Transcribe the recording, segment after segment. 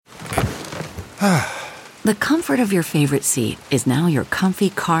The comfort of your favorite seat is now your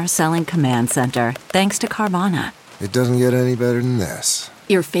comfy car selling command center, thanks to Carvana. It doesn't get any better than this.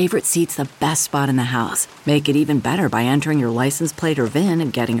 Your favorite seat's the best spot in the house. Make it even better by entering your license plate or VIN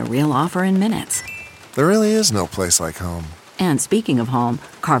and getting a real offer in minutes. There really is no place like home. And speaking of home,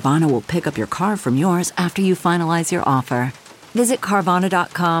 Carvana will pick up your car from yours after you finalize your offer. Visit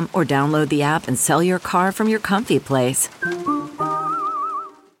Carvana.com or download the app and sell your car from your comfy place.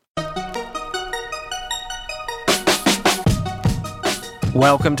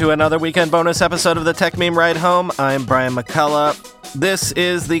 Welcome to another weekend bonus episode of the Tech Meme Ride Home. I'm Brian McCullough. This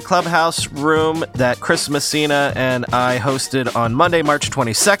is the Clubhouse room that Chris Messina and I hosted on Monday, March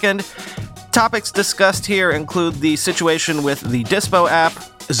 22nd. Topics discussed here include the situation with the Dispo app,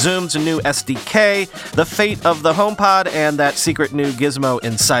 Zoom's new SDK, the fate of the HomePod and that secret new gizmo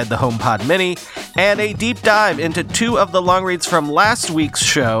inside the HomePod Mini, and a deep dive into two of the long reads from last week's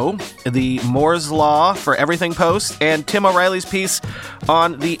show, the Moore's Law for Everything post, and Tim O'Reilly's piece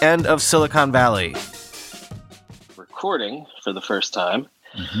on the end of Silicon Valley. Recording for the first time.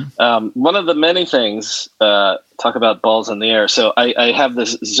 One of the many things, talk about balls in the air. So I have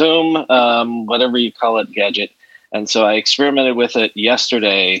this Zoom, whatever you call it, gadget. And so I experimented with it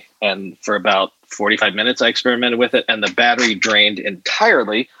yesterday, and for about 45 minutes I experimented with it, and the battery drained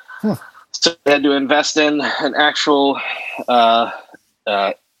entirely. So I had to invest in an actual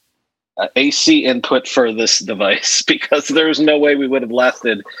AC input for this device because there's no way we would have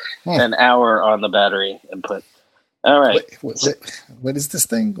lasted an hour on the battery input. All right. What is this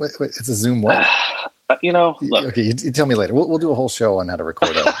thing? It's a Zoom what? Look. Okay, you tell me later. We'll do a whole show on how to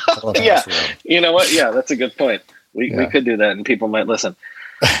record it. Yeah, you know what? Yeah, that's a good point. We could do that, and people might listen.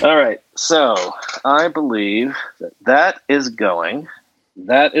 All right, so I believe that is going.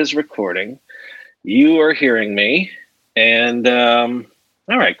 That is recording. You are hearing me, and all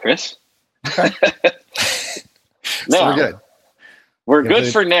right, Chris. Okay. Now, so we're good. We're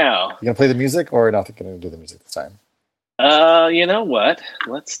good for now. You gonna play the music, or not going to do the music this time? You know what?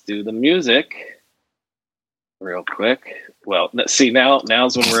 Let's do the music real quick. Well, see,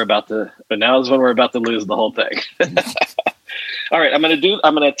 now's when we're about to lose the whole thing. All right, I'm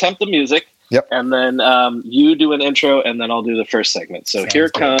gonna attempt the music. Yep. And then you do an intro, and then I'll do the first segment. So Sounds here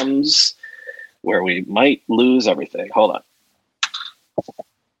good. comes where we might lose everything. Hold on.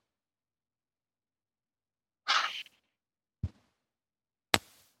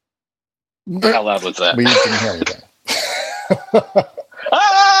 How loud was that? We didn't hear anything.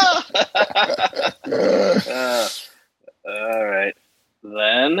 All right.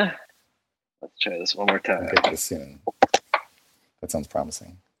 Then let's try this one more time. Okay, this soon. That sounds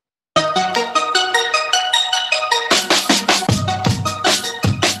promising.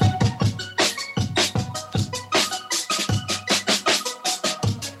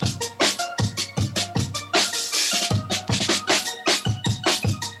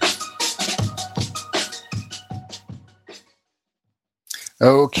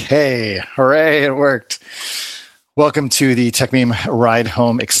 Okay, hooray, it worked. Welcome to the Tech Meme Ride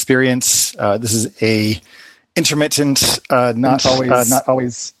Home experience. This is a intermittent, not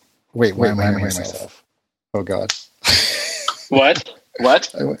always. Wait, why am I hearing myself? Oh God. What?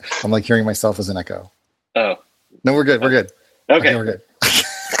 I'm like hearing myself as an echo. Oh. No, we're good. Okay. We're good.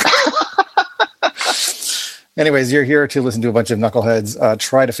 Anyways, you're here to listen to a bunch of knuckleheads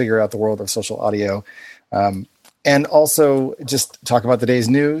try to figure out the world of social audio. And also just talk about the day's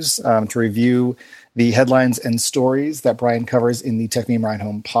news, to review the headlines and stories that Brian covers in the Tech Meme Ride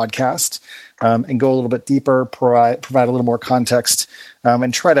Home podcast, and go a little bit deeper, provide a little more context,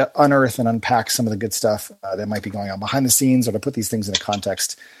 and try to unearth and unpack some of the good stuff that might be going on behind the scenes, or to put these things into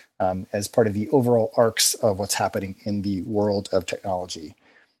context as part of the overall arcs of what's happening in the world of technology.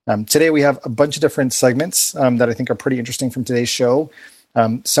 Today we have a bunch of different segments that I think are pretty interesting from today's show.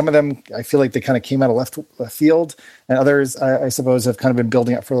 Some of them, I feel like they kind of came out of left field, and others, I suppose, have kind of been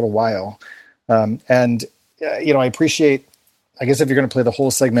building up for a little while. I appreciate, I guess if you're going to play the whole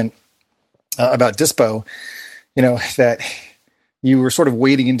segment about Dispo, that you were sort of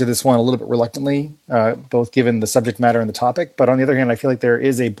wading into this one a little bit reluctantly, both given the subject matter and the topic. But on the other hand, I feel like there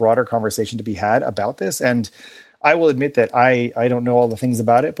is a broader conversation to be had about this. And I will admit that I don't know all the things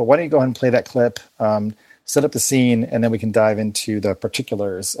about it, but why don't you go ahead and play that clip, set up the scene, and then we can dive into the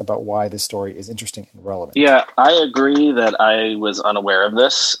particulars about why this story is interesting and relevant. Yeah, I agree that I was unaware of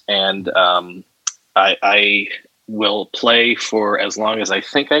this, and I will play for as long as I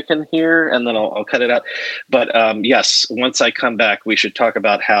think I can hear, and then I'll cut it out. But yes, once I come back, we should talk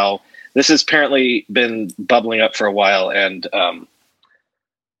about how this has apparently been bubbling up for a while, and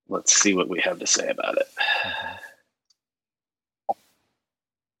let's see what we have to say about it.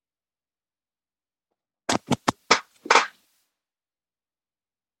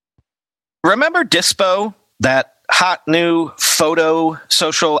 Remember Dispo, that hot new photo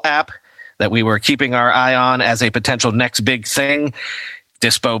social app that we were keeping our eye on as a potential next big thing?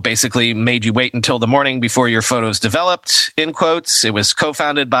 Dispo basically made you wait until the morning before your photos developed, in quotes. It was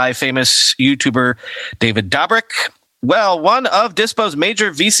co-founded by famous YouTuber David Dobrik. Well, one of Dispo's major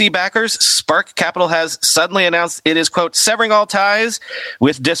VC backers, Spark Capital, has suddenly announced it is, quote, severing all ties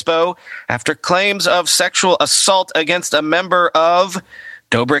with Dispo after claims of sexual assault against a member of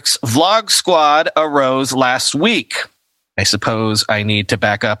Dobrik's Vlog Squad arose last week. I suppose I need to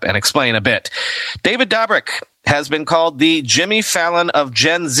back up and explain a bit. David Dobrik has been called the Jimmy Fallon of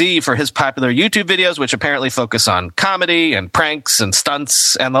Gen Z for his popular YouTube videos, which apparently focus on comedy and pranks and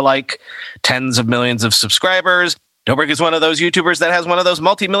stunts and the like. Tens of millions of subscribers. Dobrik is one of those YouTubers that has one of those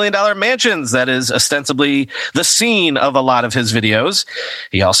multi-million-dollar mansions that is ostensibly the scene of a lot of his videos.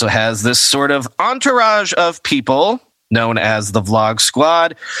 He also has this sort of entourage of people known as the Vlog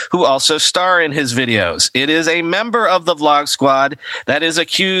Squad, who also star in his videos. It is a member of the Vlog Squad that is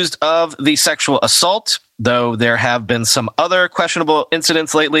accused of the sexual assault, though there have been some other questionable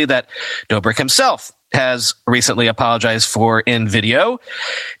incidents lately that Dobrik himself has recently apologized for in video.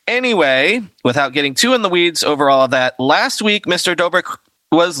 Anyway, without getting too in the weeds over all of that, last week, Mr. Dobrik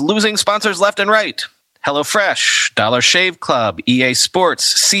was losing sponsors left and right. HelloFresh, Dollar Shave Club, EA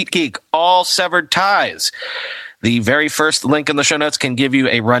Sports, SeatGeek, all severed ties. The very first link in the show notes can give you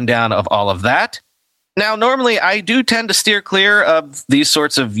a rundown of all of that. Now, normally I do tend to steer clear of these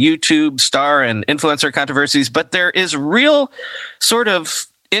sorts of YouTube star and influencer controversies, but there is real sort of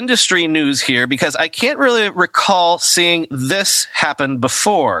industry news here because I can't really recall seeing this happen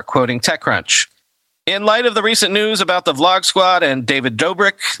before, quoting TechCrunch. In light of the recent news about the Vlog Squad and David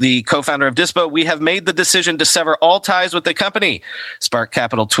Dobrik, the co-founder of Dispo, we have made the decision to sever all ties with the company. Spark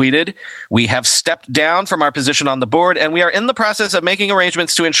Capital tweeted, "We have stepped down from our position on the board, and we are in the process of making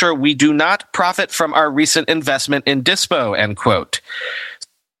arrangements to ensure we do not profit from our recent investment in Dispo," end quote.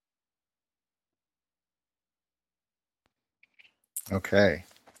 Okay.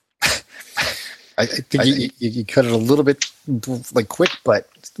 I think you cut it a little bit like quick, but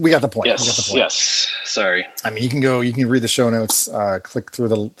we got the point. Yes. Sorry. I mean, you can read the show notes, click through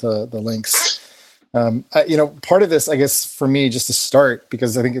the links. Part of this, I guess, for me, just to start,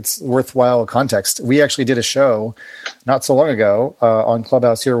 because I think it's worthwhile context. We actually did a show not so long ago on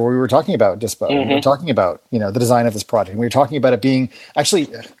Clubhouse here where we were talking about Dispo. Mm-hmm. We were talking about the design of this project. We were talking about it being actually.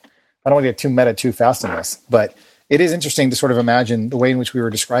 I don't want to get too meta too fast in this, but it is interesting to sort of imagine the way in which we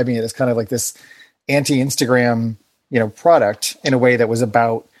were describing it as kind of like this anti-Instagram, product in a way that was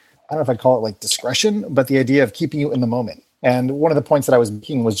about, I don't know if I'd call it like discretion, but the idea of keeping you in the moment. And one of the points that I was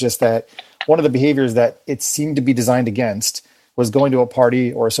making was just that one of the behaviors that it seemed to be designed against was going to a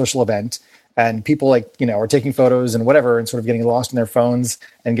party or a social event and people are taking photos and whatever and sort of getting lost in their phones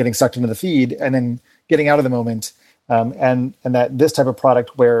and getting sucked into the feed and then getting out of the moment. And that this type of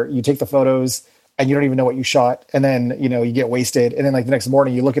product where you take the photos and you don't even know what you shot. And then, you get wasted. And then like the next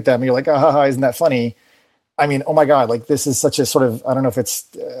morning you look at them and you're like, isn't that funny? I mean, oh my God, like this is such a sort of, I don't know if it's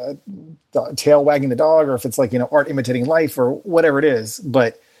the tail wagging the dog or if it's like, art imitating life or whatever it is,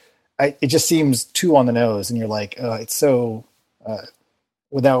 but it just seems too on the nose. And you're like, it's so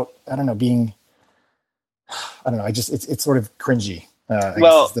without, I don't know, being, I don't know. It's sort of cringy. I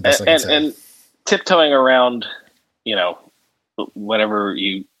guess is the best I can say. And tiptoeing around, whatever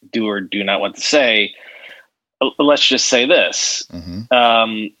you do or do not want to say, let's just say this.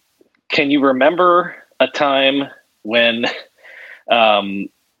 Mm-hmm. Can you remember a time when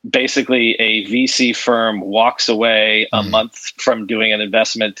basically a VC firm walks away a month from doing an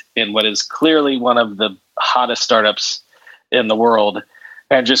investment in what is clearly one of the hottest startups in the world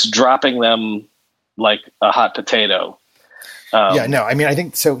and just dropping them like a hot potato? I mean, I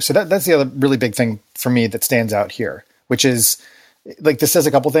think so that's the other really big thing for me that stands out here, which is like this says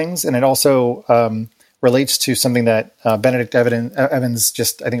a couple things, and it also relates to something that Benedict Evans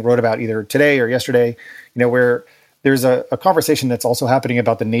just, I think, wrote about either today or yesterday, where there's a conversation that's also happening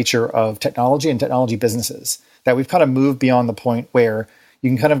about the nature of technology and technology businesses, that we've kind of moved beyond the point where you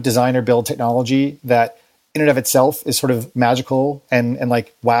can kind of design or build technology that in and of itself is sort of magical and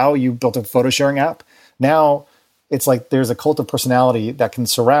like, wow, you built a photo sharing app. Now it's like there's a cult of personality that can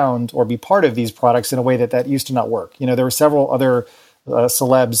surround or be part of these products in a way that used to not work. There were several other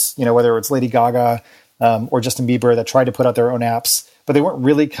celebs, whether it's Lady Gaga or Justin Bieber, that tried to put out their own apps, but they weren't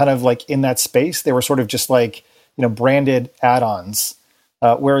really kind of like in that space. They were sort of just like, branded add-ons.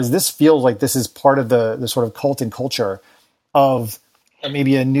 Whereas this feels like this is part of the sort of cult and culture of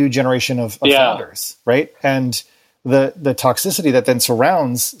maybe a new generation of founders, right? And the toxicity that then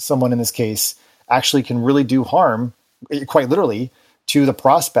surrounds someone in this case actually can really do harm, quite literally, to the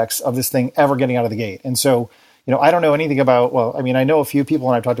prospects of this thing ever getting out of the gate. And so, I don't know anything about, I know a few people,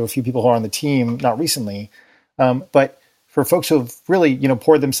 and I've talked to a few people who are on the team, not recently, but for folks who have really,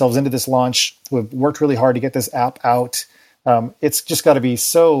 poured themselves into this launch, who have worked really hard to get this app out, it's just got to be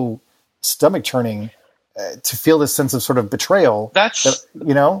so stomach churning to feel this sense of sort of betrayal. That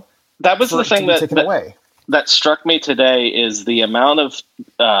was the thing that struck me today is the amount of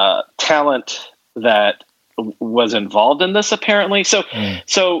talent that was involved in this, apparently.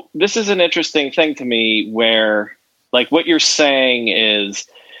 So this is an interesting thing to me, where like what you're saying is,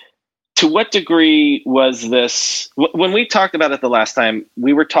 to what degree was this, when we talked about it the last time,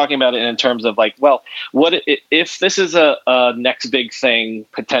 we were talking about it in terms of like, well, what if this is a next big thing,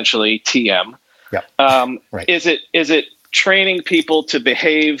 potentially TM? Yeah. Right. Is it training people to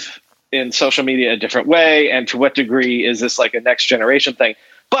behave in social media a different way? And to what degree is this like a next generation thing?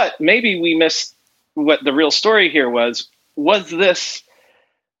 But maybe we missed what the real story here was. Was this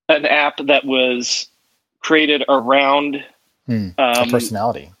an app that was created around a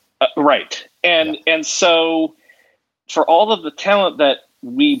personality? Right. And so for all of the talent that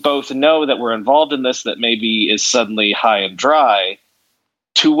we both know that were involved in this, that maybe is suddenly high and dry,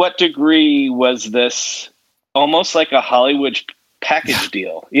 to what degree was this almost like a Hollywood package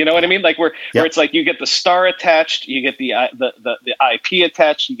deal? You know what I mean? Like where it's like you get the star attached, you get the IP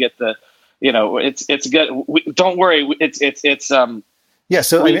attached, you get the, it's good. Don't worry. Yeah.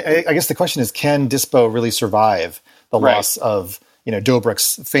 So I guess the question is, can Dispo really survive the loss of,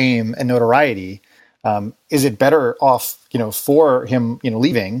 Dobrik's fame and notoriety? Is it better off, for him,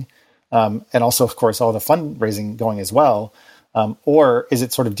 leaving, and also, of course, all the fundraising going as well? Or is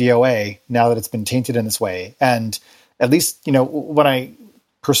it sort of DOA now that it's been tainted in this way? And at least, when I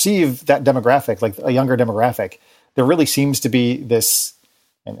perceive that demographic, like a younger demographic, there really seems to be this,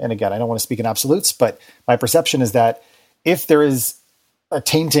 and again, I don't want to speak in absolutes, but my perception is that if there is a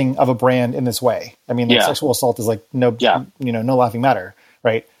tainting of a brand in this way, sexual assault is like no laughing matter,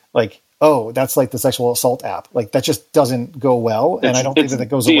 right? Like, oh, that's like the sexual assault app. Like that just doesn't go well. And I don't think that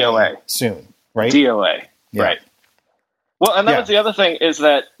goes away soon, right? DOA, right. Well, and that was the other thing, is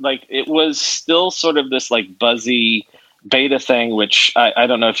that like it was still sort of this like buzzy beta thing, which I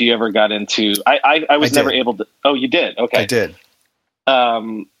don't know if you ever got into. I was never able to. Oh, you did? Okay. I did.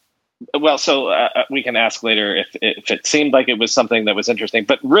 Well, so we can ask later if it seemed like it was something that was interesting.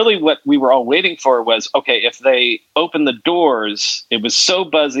 But really what we were all waiting for was, okay, if they open the doors, it was so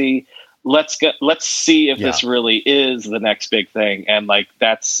buzzy, let's see if this really is the next big thing. And like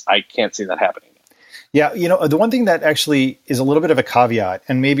I can't see that happening. Yeah, the one thing that actually is a little bit of a caveat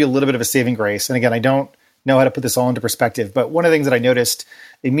and maybe a little bit of a saving grace, and again, I don't know how to put this all into perspective, but one of the things that I noticed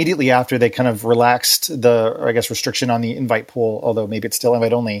immediately after they kind of relaxed the, or I guess, restriction on the invite pool, although maybe it's still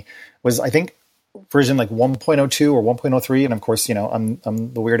invite only, was I think version like 1.02 or 1.03, and of course, I'm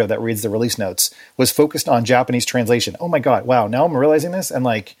the weirdo that reads the release notes, was focused on Japanese translation. Oh my God, wow, now I'm realizing this, and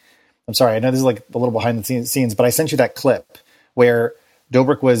like, I'm sorry, I know this is like a little behind the scenes, but I sent you that clip where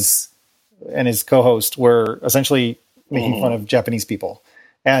Dobrik and his co-host were essentially making fun of Japanese people.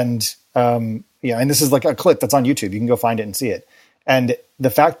 And, and this is like a clip that's on YouTube. You can go find it and see it. And the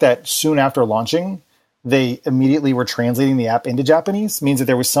fact that soon after launching, they immediately were translating the app into Japanese means that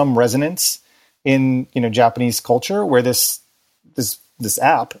there was some resonance in, Japanese culture where this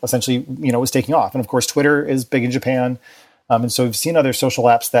app essentially, was taking off. And of course, Twitter is big in Japan. And so we've seen other social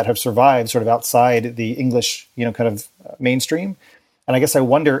apps that have survived sort of outside the English, kind of mainstream. And I guess I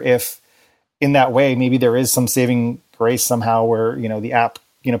wonder if in that way, maybe there is some saving grace somehow where, the app,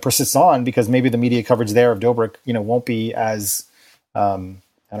 persists on, because maybe the media coverage there of Dobrik, won't be as,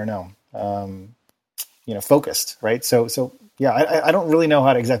 focused. Right. So yeah, I don't really know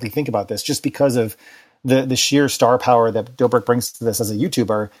how to exactly think about this, just because of the sheer star power that Dobrik brings to this as a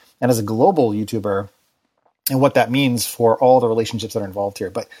YouTuber and as a global YouTuber, and what that means for all the relationships that are involved here.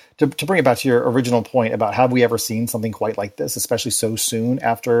 But to bring it back to your original point about, have we ever seen something quite like this, especially so soon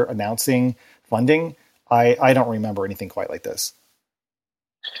after announcing funding? I don't remember anything quite like this.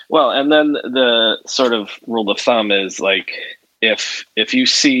 Well, and then the sort of rule of thumb is like, if you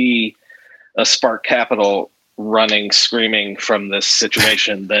see a Spark Capital running, screaming from this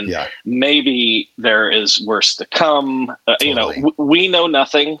situation, then maybe there is worse to come. Totally. We know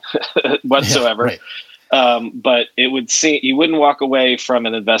nothing whatsoever. Yeah, right. But it would seem you wouldn't walk away from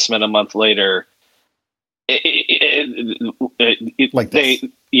an investment a month later. Like this.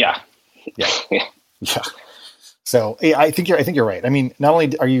 Yeah. So I think you're right. I mean, not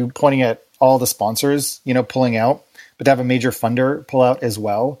only are you pointing at all the sponsors, pulling out, but to have a major funder pull out as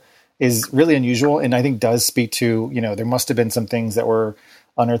well is really unusual. And I think does speak to, there must have been some things that were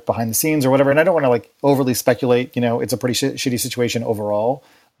unearthed behind the scenes or whatever. And I don't want to like overly speculate. It's a pretty shitty situation overall,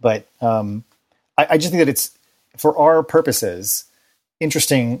 but I just think that it's, for our purposes,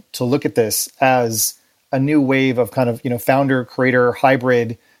 interesting to look at this as a new wave of kind of, founder, creator,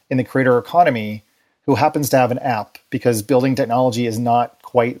 hybrid in the creator economy who happens to have an app, because building technology is not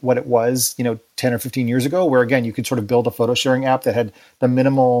quite what it was, 10 or 15 years ago, where again, you could sort of build a photo sharing app that had the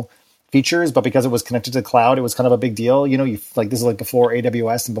minimal features, but because it was connected to the cloud, it was kind of a big deal. This is like before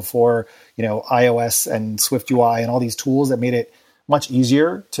AWS and before, iOS and Swift UI and all these tools that made it much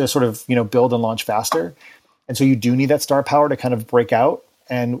easier to sort of, build and launch faster. And so you do need that star power to kind of break out.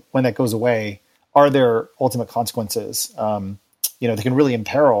 And when that goes away, are there ultimate consequences, that can really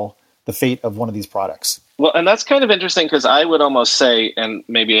imperil the fate of one of these products? Well, and that's kind of interesting, because I would almost say, and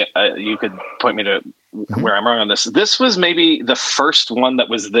maybe you could point me to where I'm wrong on this. This was maybe the first one that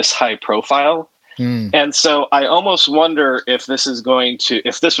was this high profile. And so I almost wonder if this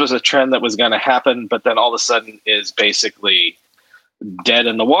was a trend that was going to happen, but then all of a sudden is basically dead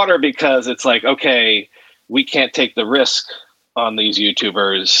in the water, because it's like, okay, we can't take the risk on these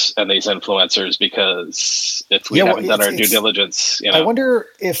YouTubers and these influencers, because if we haven't done our due diligence, I wonder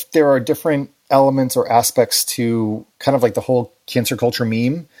if there are different elements or aspects to kind of like the whole cancer culture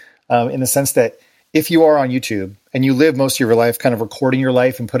meme, in the sense that if you are on YouTube and you live most of your life kind of recording your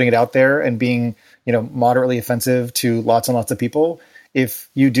life and putting it out there and being, moderately offensive to lots and lots of people, if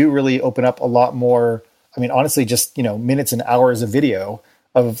you do really open up a lot more, honestly, just, minutes and hours of video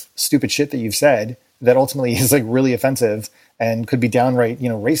of stupid shit that you've said that ultimately is like really offensive and could be downright,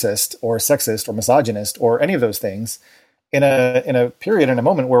 racist or sexist or misogynist or any of those things, in a period, in a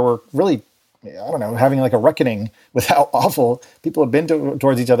moment where we're really, having like a reckoning with how awful people have been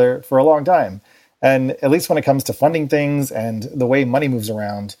towards each other for a long time. And at least when it comes to funding things and the way money moves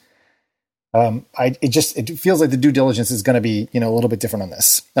around, it feels like the due diligence is going to be, a little bit different on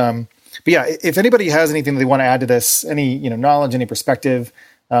this. But yeah, if anybody has anything that they want to add to this, any, knowledge, any perspective,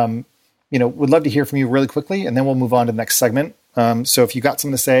 would love to hear from you really quickly, and then we'll move on to the next segment. So if you got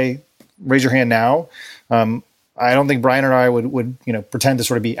something to say, raise your hand now. I don't think Brian and I would pretend to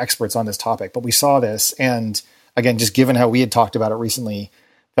sort of be experts on this topic, but we saw this, and again, just given how we had talked about it recently,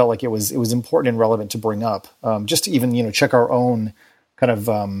 felt like it was important and relevant to bring up, just to even check our own kind of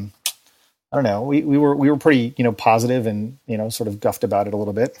I don't know, we were pretty positive and sort of guffed about it a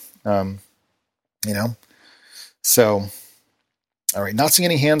little bit, so. All right, not seeing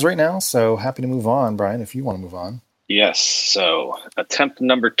any hands right now, so happy to move on, Brian, if you want to move on. Yes, so attempt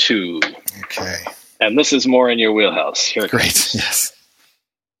number 2. Okay. And this is more in your wheelhouse. Here it Great, comes. yes.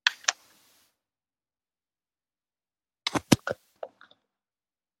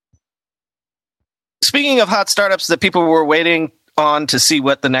 Speaking of hot startups that people were waiting on to see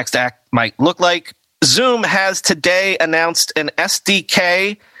what the next act might look like, Zoom has today announced an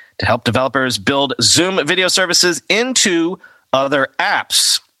SDK to help developers build Zoom video services into other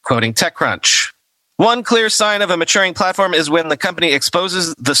apps, quoting TechCrunch. One clear sign of a maturing platform is when the company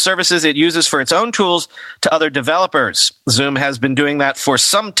exposes the services it uses for its own tools to other developers. Zoom has been doing that for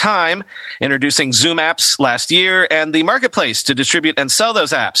some time, introducing Zoom apps last year and the marketplace to distribute and sell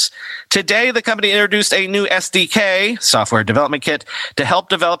those apps. Today, the company introduced a new SDK, software development kit, to help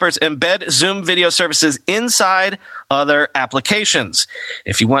developers embed Zoom video services inside other applications.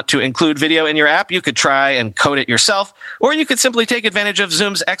 If you want to include video in your app, you could try and code it yourself, or you could simply take advantage of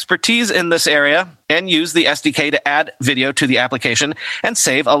Zoom's expertise in this area and use the SDK to add video to the application and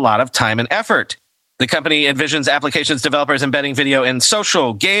save a lot of time and effort. The company envisions applications developers embedding video in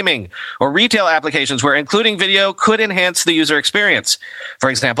social, gaming, or retail applications where including video could enhance the user experience. For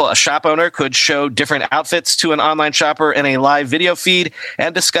example, a shop owner could show different outfits to an online shopper in a live video feed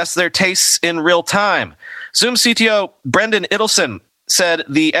and discuss their tastes in real time. Zoom CTO Brendan Idelson said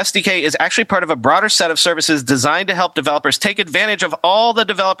the SDK is actually part of a broader set of services designed to help developers take advantage of all the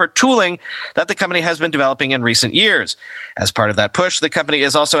developer tooling that the company has been developing in recent years. As part of that push, the company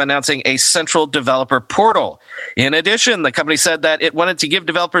is also announcing a central developer portal. In addition, the company said that it wanted to give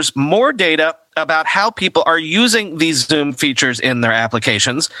developers more data about how people are using these Zoom features in their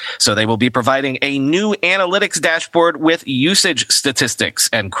applications, so they will be providing a new analytics dashboard with usage statistics,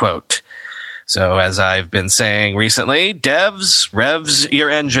 end quote. So, as I've been saying recently, devs, revs your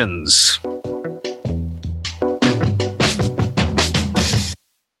engines.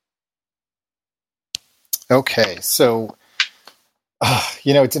 Okay, so,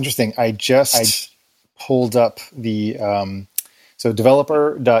 it's interesting. I pulled up the, so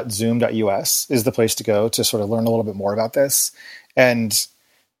developer.zoom.us is the place to go to sort of learn a little bit more about this. And,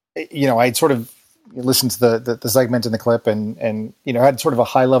 I'd sort of listened to the segment in the clip and had sort of a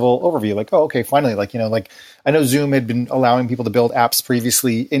high level overview, like, oh, okay, finally, like I know Zoom had been allowing people to build apps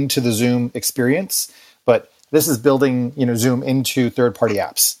previously into the Zoom experience, but this is building Zoom into third party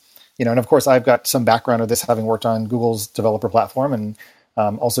apps. And of course, I've got some background of this, having worked on Google's developer platform and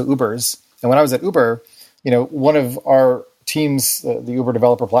also Uber's. And when I was at Uber, one of our teams, the Uber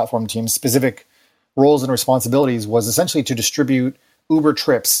developer platform team's specific roles and responsibilities was essentially to distribute Uber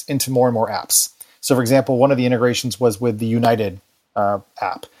trips into more and more apps. So, for example, one of the integrations was with the United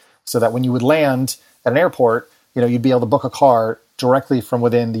app, so that when you would land at an airport, you'd be able to book a car directly from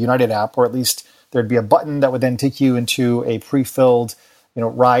within the United app, or at least there'd be a button that would then take you into a pre-filled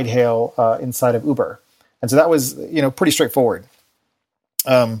ride hail inside of Uber. And so that was, pretty straightforward.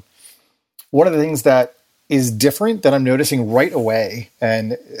 One of the things that is different that I'm noticing right away,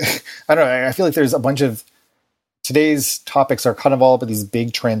 and I don't know, I feel like there's a bunch of today's topics are kind of all about these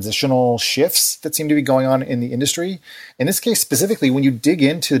big transitional shifts that seem to be going on in the industry. In this case, specifically, when you dig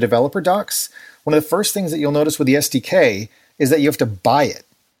into the developer docs, one of the first things that you'll notice with the SDK is that you have to buy it.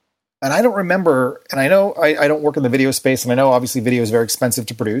 And I don't remember, and I know I don't work in the video space, and I know obviously video is very expensive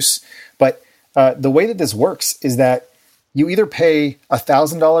to produce, but the way that this works is that you either pay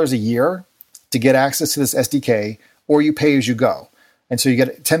 $1,000 a year to get access to this SDK, or you pay as you go. And so you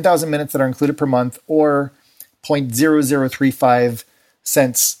get 10,000 minutes that are included per month, or 0.0035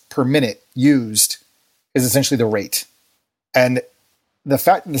 cents per minute used is essentially the rate. And the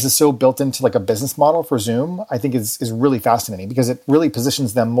fact that this is so built into like a business model for Zoom, I think is really fascinating, because it really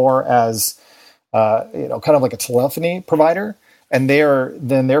positions them more as, kind of like a telephony provider. And they are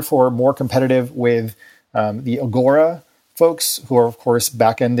then therefore more competitive with the Agora folks, who are of course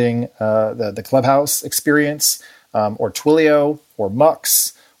back-ending the Clubhouse experience, or Twilio or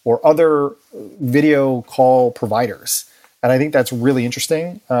Mux or other video call providers. And I think that's really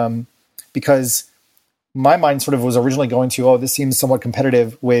interesting, because my mind sort of was originally going to, oh, this seems somewhat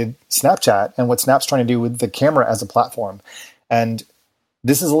competitive with Snapchat and what Snap's trying to do with the camera as a platform. And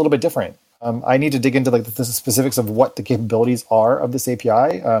this is a little bit different. I need to dig into like the specifics of what the capabilities are of this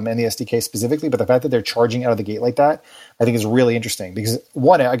API and the SDK specifically. But the fact that they're charging out of the gate like that, I think is really interesting, because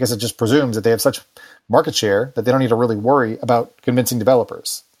one, I guess it just presumes that they have such market share that they don't need to really worry about convincing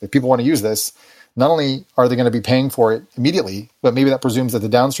developers. If people want to use this, not only are they going to be paying for it immediately, but maybe that presumes that the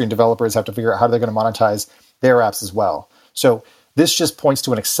downstream developers have to figure out how they're going to monetize their apps as well. So this just points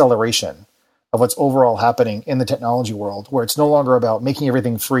to an acceleration of what's overall happening in the technology world, where it's no longer about making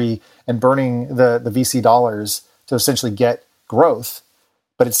everything free and burning the VC dollars to essentially get growth,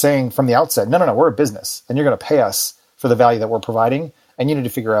 but it's saying from the outset, no, we're a business, and you're going to pay us for the value that we're providing, and you need to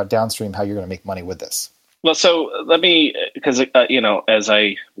figure out downstream how you're going to make money with this. Well, so let me, because, as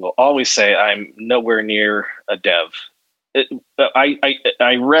I will always say, I'm nowhere near a dev.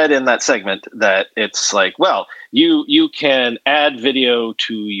 I read in that segment that it's like, well, you can add video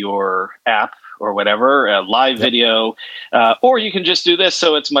to your app or whatever, live video, or you can just do this,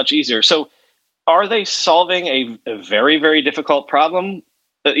 so it's much easier. So are they solving a very, very difficult problem?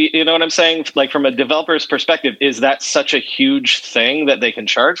 You know what I'm saying? Like, from a developer's perspective, is that such a huge thing that they can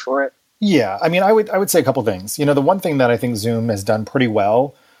charge for it? Yeah, I mean, I would say a couple things. The one thing that I think Zoom has done pretty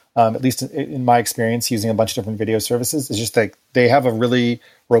well, at least in my experience using a bunch of different video services, is just like they have a really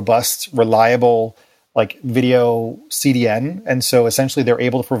robust, reliable like video CDN, and so essentially they're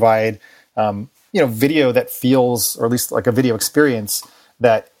able to provide video that feels, or at least like a video experience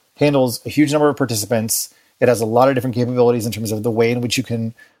that handles a huge number of participants. It has a lot of different capabilities in terms of the way in which you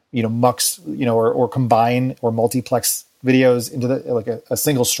can mux or combine or multiplex videos into a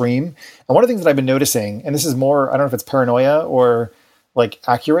single stream. And one of the things that I've been noticing, and this is more, I don't know if it's paranoia or like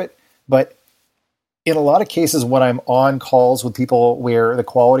accurate, but in a lot of cases when I'm on calls with people where the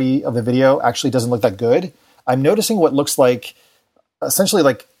quality of the video actually doesn't look that good, I'm noticing what looks like essentially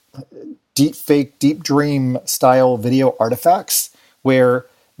like deep fake, deep dream style video artifacts, where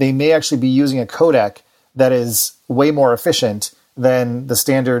they may actually be using a codec that is way more efficient than the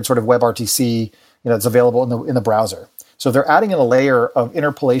standard sort of WebRTC that's available in the browser. So if they're adding in a layer of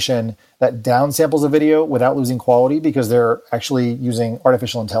interpolation that downsamples a video without losing quality because they're actually using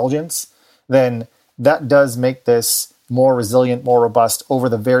artificial intelligence, then that does make this more resilient, more robust over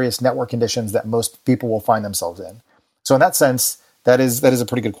the various network conditions that most people will find themselves in. So in that sense, that is a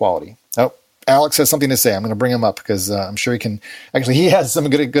pretty good quality. Oh, Alex has something to say. I'm going to bring him up because I'm sure he has some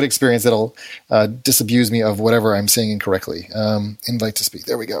good experience that'll disabuse me of whatever I'm saying incorrectly. Invite to speak.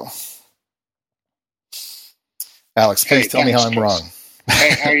 There we go. Alex, please tell me how I'm wrong.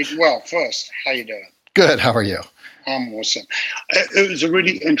 Well, first, how you doing? Good. How are you? I'm awesome. It was a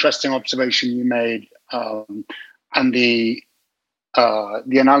really interesting observation you made, and the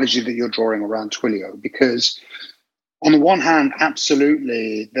the analogy that you're drawing around Twilio, because on the one hand,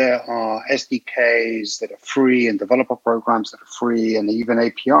 absolutely, there are SDKs that are free and developer programs that are free and even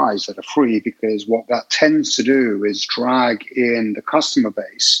APIs that are free, because what that tends to do is drag in the customer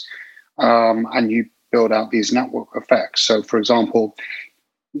base, and you build out these network effects. So, for example,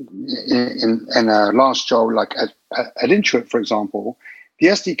 in a last job, like at Intuit, for example, the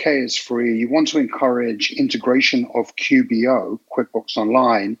SDK is free. You want to encourage integration of QBO, QuickBooks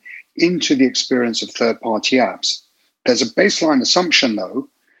Online, into the experience of third-party apps. There's a baseline assumption, though,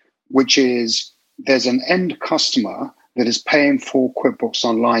 which is there's an end customer that is paying for QuickBooks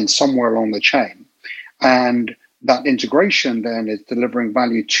Online somewhere along the chain. And that integration then is delivering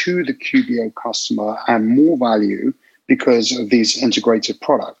value to the QBO customer and more value because of these integrated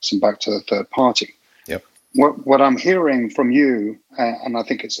products and back to the third party. Yep. What I'm hearing from you, and I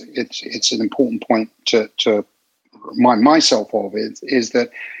think it's an important point to remind myself of, is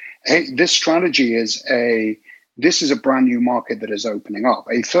that this strategy is this is a brand new market that is opening up.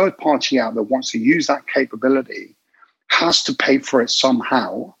 A third party app that wants to use that capability has to pay for it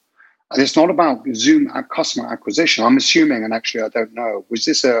somehow. And it's not about Zoom customer acquisition. I'm assuming, and actually I don't know, was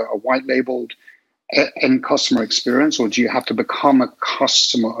this a white labeled end customer experience, or do you have to become a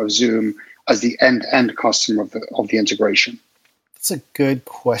customer of Zoom as the end customer of the integration? That's a good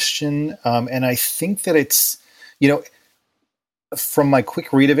question. And I think that it's, from my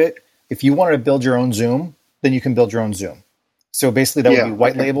quick read of it, if you wanted to build your own Zoom, then you can build your own Zoom. So basically that would be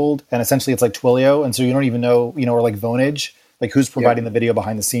white labeled, and essentially it's like Twilio. And so you don't even know, or like Vonage, like who's providing the video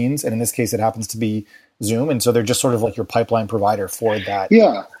behind the scenes. And in this case, it happens to be Zoom. And so they're just sort of like your pipeline provider for that.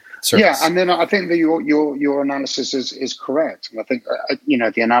 Service. Yeah, and then I think that your analysis is correct. And I think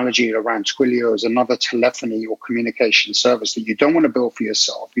the analogy around Twilio is another telephony or communication service that you don't want to build for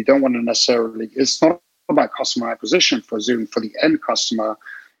yourself. You don't want to necessarily. It's not about customer acquisition for Zoom for the end customer.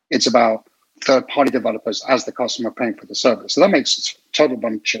 It's about third-party developers as the customer paying for the service. So that makes a total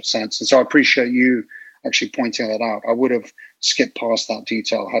bunch of sense. And so I appreciate you actually pointing that out. I would have skipped past that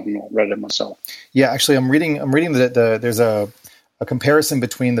detail had I not read it myself. Yeah, actually, I'm reading that there's a comparison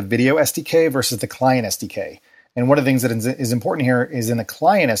between the video SDK versus the client SDK. And one of the things that is important here is in the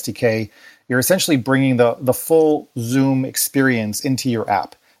client SDK, you're essentially bringing the full Zoom experience into your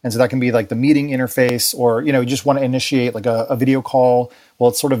app. And so that can be like the meeting interface, or, you just want to initiate like a video call.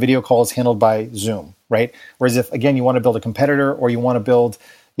 Well, it's sort of video calls handled by Zoom, right? Whereas if, again, you want to build a competitor, or you want to build,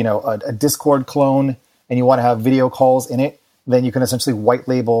 a Discord clone, and you want to have video calls in it, then you can essentially white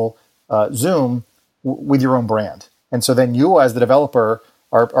label Zoom with your own brand. And so then you, as the developer,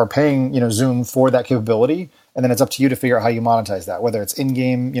 are paying Zoom for that capability, and then it's up to you to figure out how you monetize that, whether it's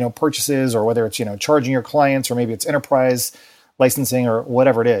in-game purchases, or whether it's charging your clients, or maybe it's enterprise licensing, or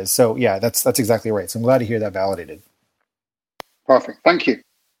whatever it is. So yeah, that's exactly right. So I'm glad to hear that validated. Perfect. Thank you.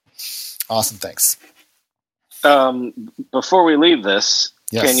 Awesome. Thanks. Before we leave this,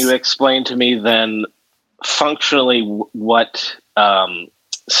 Can you explain to me then functionally what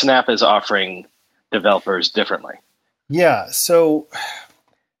Snap is offering developers differently? Yeah. So,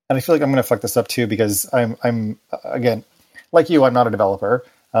 and I feel like I'm going to fuck this up too, because I'm again, like you, I'm not a developer,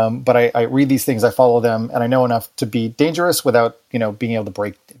 but I read these things, I follow them, and I know enough to be dangerous without, being able to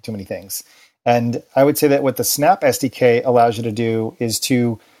break too many things. And I would say that what the Snap SDK allows you to do is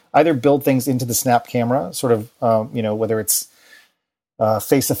to either build things into the Snap camera, sort of, whether it's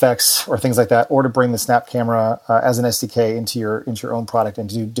face effects or things like that, or to bring the Snap camera as an SDK into your own product and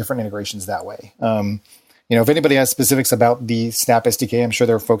do different integrations that way. If anybody has specifics about the Snap SDK, I'm sure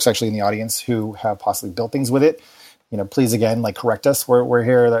there are folks actually in the audience who have possibly built things with it. Please again, correct us. We're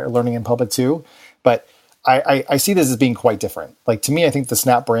here learning in public too. But I see this as being quite different. Like, to me, I think the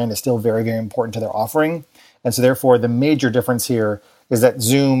Snap brand is still very, very important to their offering. And so therefore, the major difference here is that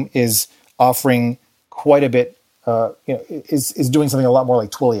Zoom is offering quite a bit, is doing something a lot more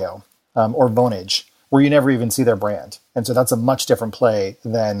like Twilio or Vonage, where you never even see their brand. And so that's a much different play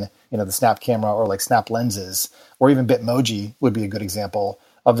than, the Snap camera, or like Snap lenses, or even Bitmoji would be a good example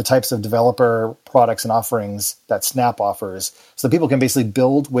of the types of developer products and offerings that Snap offers. So that people can basically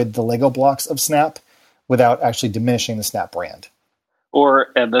build with the Lego blocks of Snap without actually diminishing the Snap brand. Or,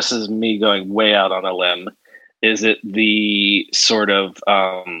 and this is me going way out on a limb, is it the sort of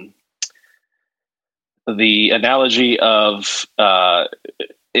the analogy of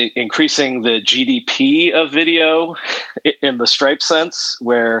increasing the GDP of video in the Stripe sense,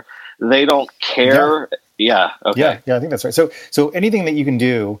 where they don't care? Yeah. Okay. Yeah, I think that's right. So anything that you can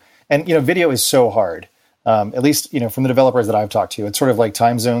do, and video is so hard. At least, from the developers that I've talked to, it's sort of like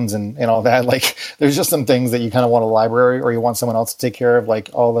time zones and all that. Like, there's just some things that you kind of want a library, or you want someone else to take care of, like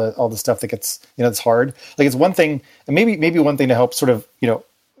all the stuff that gets, it's hard. Like, it's one thing, and maybe one thing to help sort of,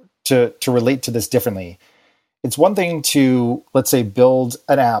 to relate to this differently. It's one thing to, let's say, build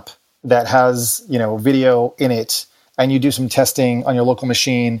an app that has, video in it, and you do some testing on your local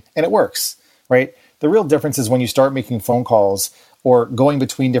machine and it works, right? The real difference is when you start making phone calls or going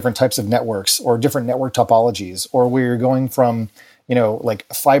between different types of networks or different network topologies, or where you're going from, like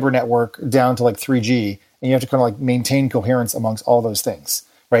a fiber network down to like 3G, and you have to kind of like maintain coherence amongst all those things,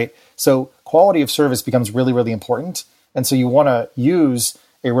 right? So quality of service becomes really, really important. And so you want to use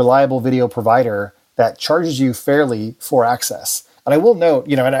a reliable video provider that charges you fairly for access. And I will note,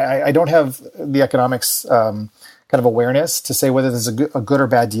 and I don't have the economics kind of awareness to say whether this is a good or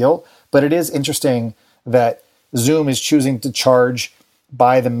bad deal, but it is interesting that Zoom is choosing to charge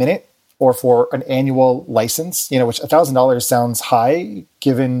by the minute or for an annual license, which $1,000 sounds high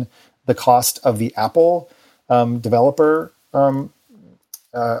given the cost of the Apple developer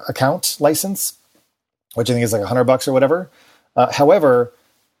account license, which I think is like $100 or whatever. However,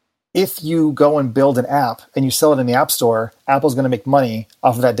 if you go and build an app and you sell it in the App Store, Apple's going to make money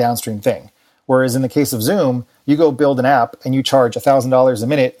off of that downstream thing. Whereas in the case of Zoom, you go build an app and you charge $1,000 a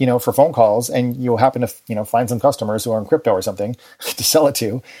minute, for phone calls, and you'll happen to, find some customers who are in crypto or something to sell it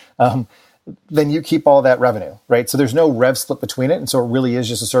to. Then you keep all that revenue, right? So there's no rev split between it. And so it really is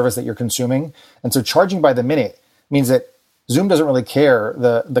just a service that you're consuming. And so charging by the minute means that Zoom doesn't really care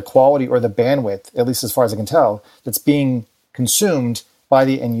the quality or the bandwidth, at least as far as I can tell, that's being consumed by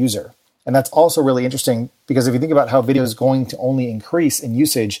the end user. And that's also really interesting because if you think about how video is going to only increase in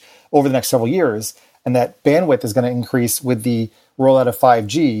usage over the next several years, and that bandwidth is going to increase with the rollout of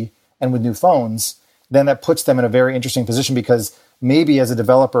 5G and with new phones, then that puts them in a very interesting position because maybe as a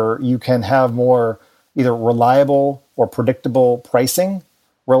developer, you can have more either reliable or predictable pricing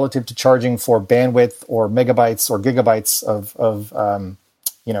relative to charging for bandwidth or megabytes or gigabytes of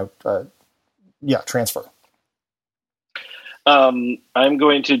transfer. I'm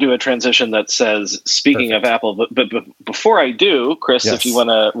going to do a transition that says, speaking of Apple, but before I do, Chris, Yes. If you want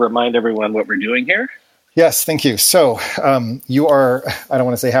to remind everyone what we're doing here. Yes, thank you. So you are, I don't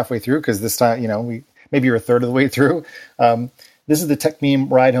want to say halfway through because this time, maybe you're a third of the way through. This is the Tech Meme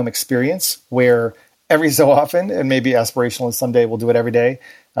Ride Home experience where every so often, and maybe aspirationally someday we'll do it every day,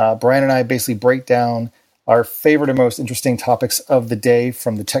 Brian and I basically break down our favorite and most interesting topics of the day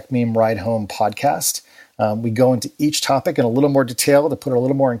from the Tech Meme Ride Home podcast. We go into each topic in a little more detail to put it a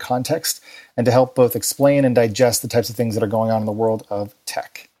little more in context and to help both explain and digest the types of things that are going on in the world of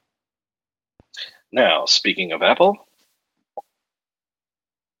tech. Now, speaking of Apple.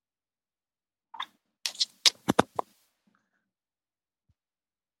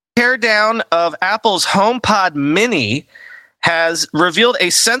 Teardown of Apple's HomePod Mini has revealed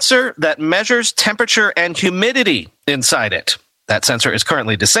a sensor that measures temperature and humidity inside it. That sensor is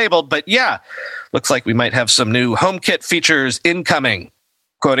currently disabled, but looks like we might have some new HomeKit features incoming.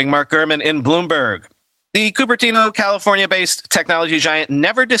 Quoting Mark Gurman in Bloomberg, the Cupertino, California-based technology giant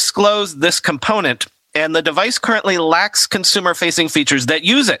never disclosed this component, and the device currently lacks consumer-facing features that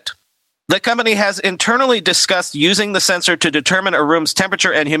use it. The company has internally discussed using the sensor to determine a room's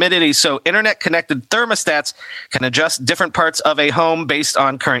temperature and humidity so internet-connected thermostats can adjust different parts of a home based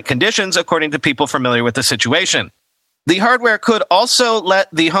on current conditions, according to people familiar with the situation. The hardware could also let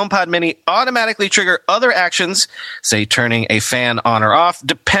the HomePod Mini automatically trigger other actions, say turning a fan on or off,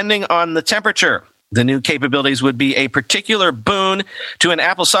 depending on the temperature. The new capabilities would be a particular boon to an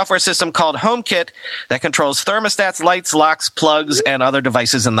Apple software system called HomeKit that controls thermostats, lights, locks, plugs, and other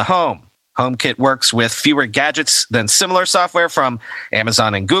devices in the home. HomeKit works with fewer gadgets than similar software from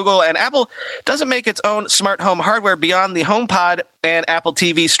Amazon and Google, and Apple doesn't make its own smart home hardware beyond the HomePod and Apple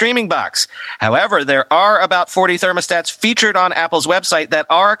TV streaming box. However, there are about 40 thermostats featured on Apple's website that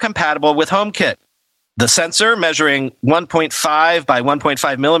are compatible with HomeKit. The sensor, measuring 1.5 by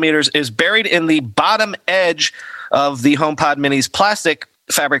 1.5 millimeters, is buried in the bottom edge of the HomePod Mini's plastic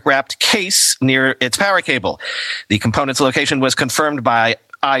fabric-wrapped case near its power cable. The component's location was confirmed by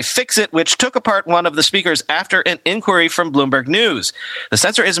iFixit, which took apart one of the speakers after an inquiry from Bloomberg News. The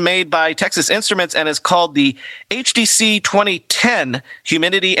sensor is made by Texas Instruments and is called the HDC 2010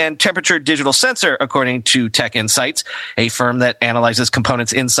 Humidity and Temperature Digital Sensor, according to Tech Insights, a firm that analyzes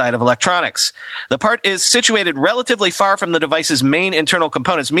components inside of electronics. The part is situated relatively far from the device's main internal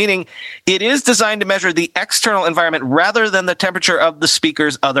components, meaning it is designed to measure the external environment rather than the temperature of the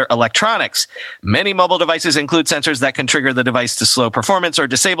speaker's other electronics. Many mobile devices include sensors that can trigger the device to slow performance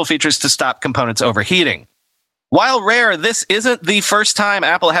or disable features to stop components overheating. While rare, this isn't the first time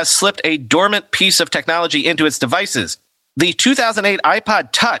Apple has slipped a dormant piece of technology into its devices. The 2008 iPod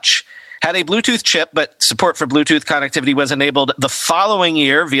Touch had a Bluetooth chip, but support for Bluetooth connectivity was enabled the following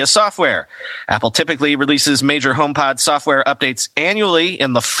year via software. Apple typically releases major HomePod software updates annually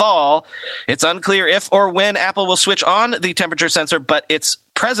in the fall. It's unclear if or when Apple will switch on the temperature sensor, but its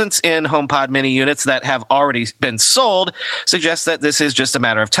presence in HomePod mini units that have already been sold suggests that this is just a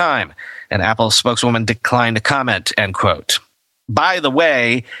matter of time. An Apple spokeswoman declined to comment, end quote. By the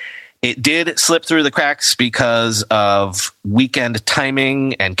way, it did slip through the cracks because of weekend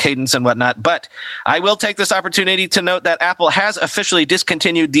timing and cadence and whatnot, but I will take this opportunity to note that Apple has officially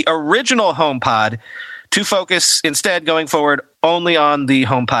discontinued the original HomePod to focus instead going forward only on the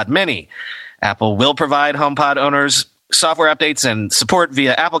HomePod Mini. Apple will provide HomePod owners software updates and support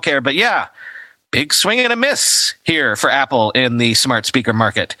via AppleCare, but yeah, big swing and a miss here for Apple in the smart speaker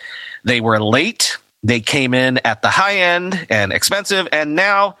market. They were late, they came in at the high end and expensive, and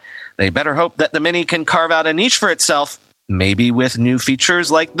now they better hope that the Mini can carve out a niche for itself, maybe with new features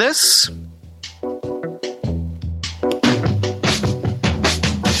like this.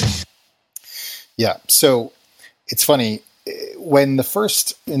 Yeah, so it's funny. When the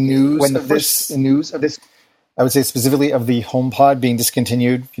first news of this, I would say specifically of the HomePod being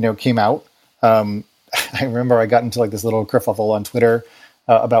discontinued, came out, I remember I got into like this little kerfuffle on Twitter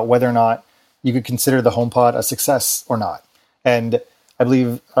about whether or not you could consider the HomePod a success or not. And I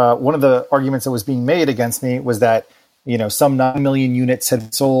believe one of the arguments that was being made against me was that, some 9 million units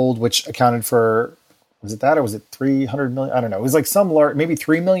had sold, which accounted for, was it that or was it 300 million? I don't know. It was like some large, maybe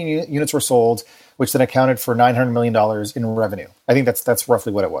 3 million units were sold, which then accounted for $900 million in revenue. I think that's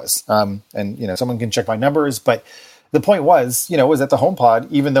roughly what it was. And, someone can check my numbers, but the point was that the HomePod,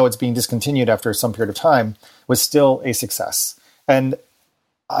 even though it's being discontinued after some period of time, was still a success. And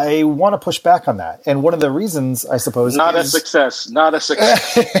I want to push back on that. And one of the reasons, I suppose, not a success,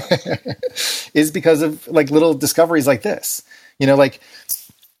 is because of like little discoveries like this. I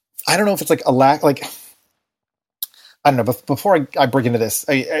don't know if it's like a lack, like, I don't know. But before I break into this,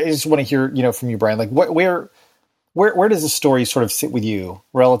 I just want to hear, from you, Brian, like where does the story sort of sit with you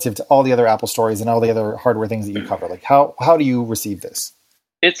relative to all the other Apple stories and all the other hardware things that you cover? Like how do you receive this?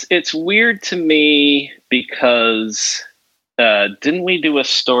 It's weird to me because didn't we do a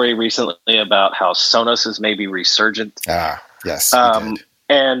story recently about how Sonos is maybe resurgent? Yes. We did.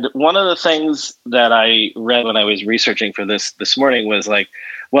 And one of the things that I read when I was researching for this morning was like,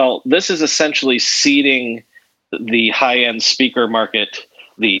 well, this is essentially seeding the high-end speaker market,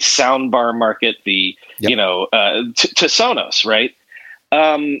 the soundbar market, to Sonos, right?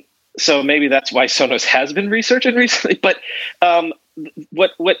 So maybe that's why Sonos has been researching recently. But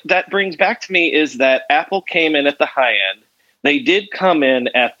what that brings back to me is that Apple came in at the high end. They did come in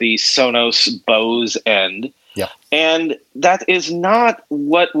at the Sonos Bose end. Yeah. And that is not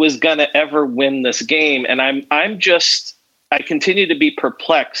what was going to ever win this game. And I continue to be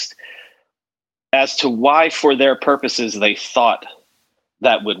perplexed as to why, for their purposes, they thought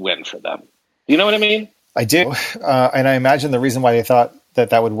that would win for them. You know what I mean? I do. And I imagine the reason why they thought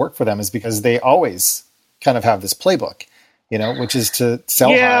that would work for them is because they always kind of have this playbook, which is to sell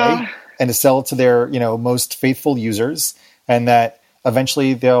high and to sell to their, most faithful users, and that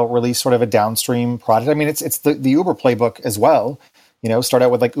eventually they'll release sort of a downstream product. I mean, it's the Uber playbook as well, start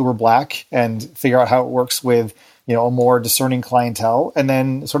out with like Uber Black and figure out how it works with, a more discerning clientele, and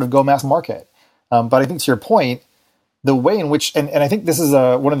then sort of go mass market. But I think to your point, the way in which, and I think this is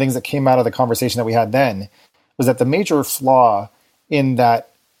one of the things that came out of the conversation that we had then, was that the major flaw in that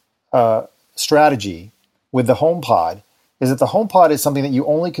strategy with the HomePod is that the HomePod is something that you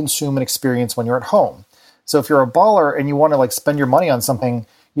only consume and experience when you're at home. So if you're a baller and you want to like spend your money on something,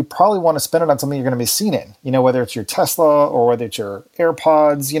 you probably want to spend it on something you're going to be seen in, whether it's your Tesla or whether it's your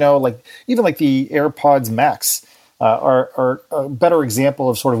AirPods, like even like the AirPods Max are a better example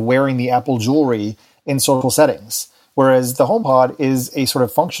of sort of wearing the Apple jewelry in social settings. Whereas the HomePod is a sort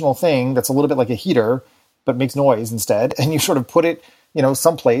of functional thing that's a little bit like a heater, but makes noise instead. And you sort of put it,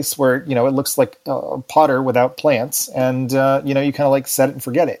 someplace where, it looks like a potter without plants. And, you kind of like set it and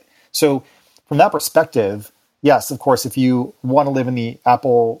forget it. So from that perspective, yes, of course, if you want to live in the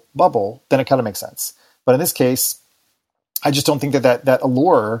Apple bubble, then it kind of makes sense. But in this case, I just don't think that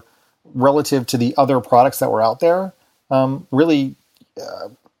allure relative to the other products that were out there really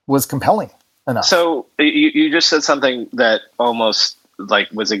was compelling enough. So you just said something that almost like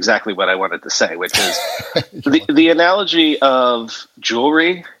was exactly what I wanted to say, which is the analogy of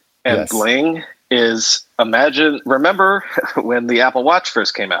jewelry and bling is remember when the Apple Watch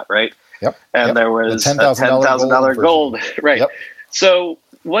first came out, right? Yep. And there was a $10,000 gold. Right. Yep. So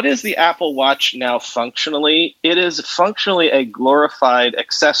what is the Apple Watch now functionally? It is functionally a glorified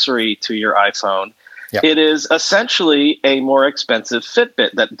accessory to your iPhone. Yep. It is essentially a more expensive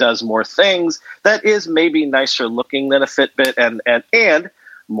Fitbit that does more things, that is maybe nicer looking than a Fitbit and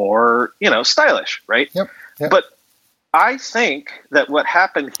more, stylish, right? Yep. But I think that what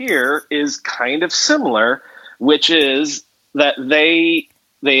happened here is kind of similar, which is that they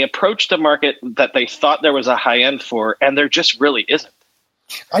approached a market that they thought there was a high end for, and there just really isn't.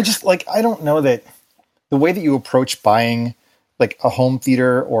 I don't know that the way that you approach buying like a home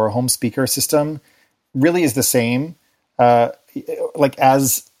theater or a home speaker system really is the same, like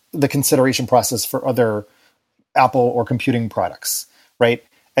as the consideration process for other Apple or computing products, right?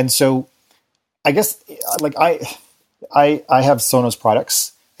 And so I guess like I have Sonos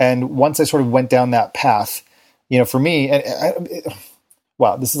products, and once I sort of went down that path, for me,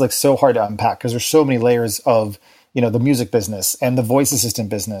 wow, this is like so hard to unpack because there's so many layers of, the music business and the voice assistant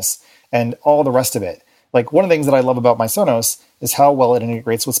business and all the rest of it. Like one of the things that I love about my Sonos is how well it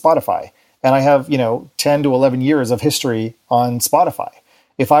integrates with Spotify. And I have, 10 to 11 years of history on Spotify.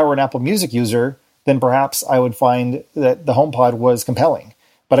 If I were an Apple Music user, then perhaps I would find that the HomePod was compelling.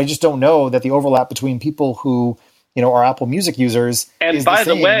 But I just don't know that the overlap between people who, are Apple Music users. And by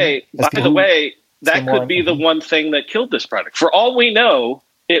the way, that could be the one thing that killed this product. For all we know,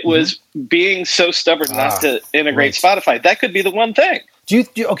 it was being so stubborn not to integrate Spotify. That could be the one thing. Do you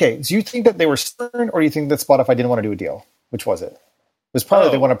think that they were stubborn, or do you think that Spotify didn't want to do a deal? Which was it? It was probably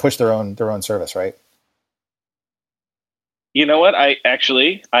they want to push their own service, right? You know what? I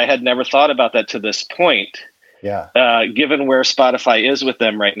had never thought about that to this point. Yeah. Given where Spotify is with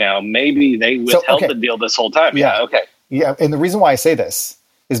them right now, maybe they withheld the deal this whole time. Yeah. Okay. Yeah. And the reason why I say this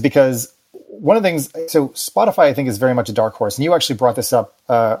is because one of the things, so Spotify, I think, is very much a dark horse. And you actually brought this up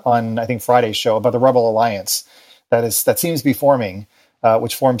on, I think, Friday's show about the Rebel Alliance that seems to be forming,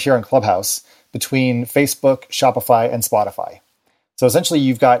 which formed here in Clubhouse between Facebook, Shopify, and Spotify. So essentially,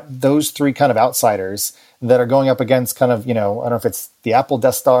 you've got those three kind of outsiders that are going up against kind of, I don't know if it's the Apple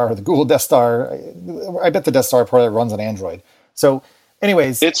Death Star or the Google Death Star. I bet the Death Star probably runs on Android. So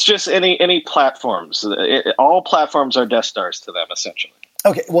anyways. It's just any platforms. All platforms are Death Stars to them, essentially.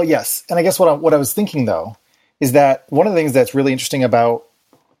 Okay, well, yes. And I guess what I was thinking, though, is that one of the things that's really interesting about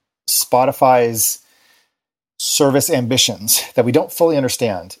Spotify's service ambitions that we don't fully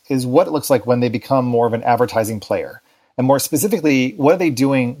understand is what it looks like when they become more of an advertising player. And more specifically, what are they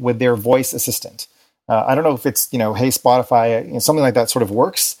doing with their voice assistant? I don't know if it's, hey, Spotify, something like that sort of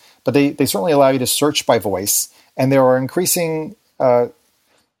works, but they certainly allow you to search by voice. And there are increasing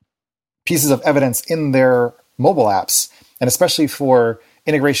pieces of evidence in their mobile apps, and especially for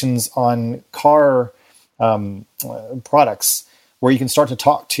integrations on car products where you can start to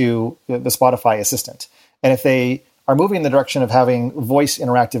talk to the Spotify assistant. And if they are moving in the direction of having voice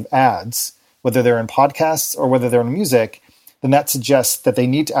interactive ads, whether they're in podcasts or whether they're in music, then that suggests that they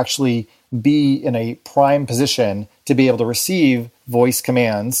need to actually be in a prime position to be able to receive voice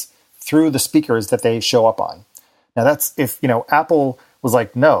commands through the speakers that they show up on. Now that's if, Apple was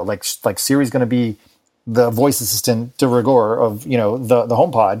like, no, like Siri's going to be the voice assistant de rigueur of, the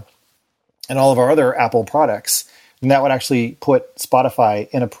HomePod and all of our other Apple products, then that would actually put Spotify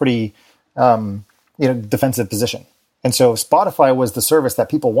in a pretty, defensive position. And so Spotify was the service that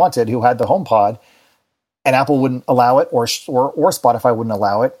people wanted who had the HomePod, and Apple wouldn't allow it, or Spotify wouldn't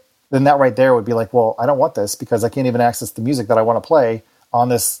allow it. Then that right there would be like, well, I don't want this because I can't even access the music that I want to play on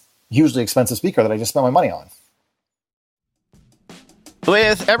this hugely expensive speaker that I just spent my money on.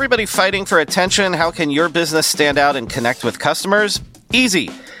 With everybody fighting for attention, how can your business stand out and connect with customers? Easy.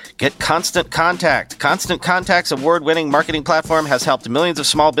 Get Constant Contact. Constant Contact's award-winning marketing platform has helped millions of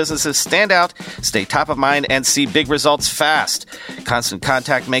small businesses stand out, stay top of mind, and see big results fast. Constant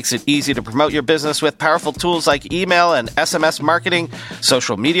Contact makes it easy to promote your business with powerful tools like email and SMS marketing,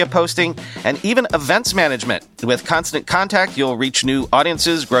 social media posting, and even events management. With Constant Contact, you'll reach new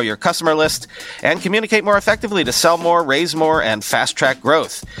audiences, grow your customer list, and communicate more effectively to sell more, raise more, and fast-track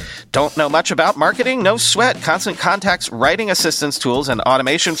growth. Don't know much about marketing? No sweat. Constant Contact's writing assistance tools and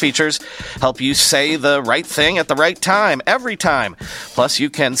automation features help you say the right thing at the right time, every time. Plus, you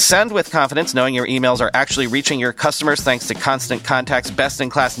can send with confidence knowing your emails are actually reaching your customers thanks to Constant Contact's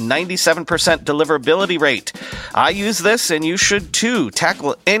best-in-class 97% deliverability rate. I use this, and you should too.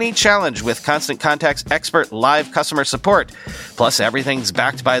 Tackle any challenge with Constant Contact's expert live customer support. Plus, everything's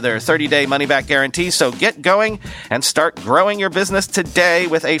backed by their 30-day money-back guarantee, so get going and start growing your business today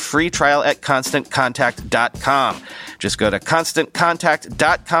with a free trial at ConstantContact.com. Just go to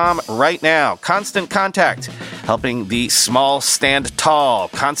ConstantContact.com right now. Constant Contact, helping the small stand tall.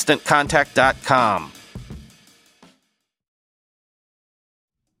 ConstantContact.com.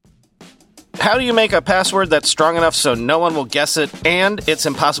 How do you make a password that's strong enough so no one will guess it, and it's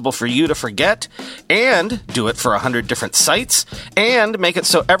impossible for you to forget, and do it for 100 different sites, and make it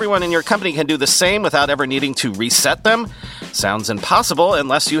so everyone in your company can do the same without ever needing to reset them? Sounds impossible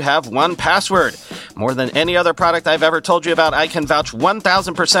unless you have 1Password. More than any other product I've ever told you about, I can vouch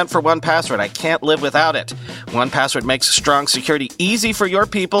 1,000% for 1Password. I can't live without it. 1Password makes strong security easy for your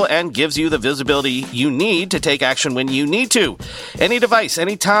people and gives you the visibility you need to take action when you need to. Any device,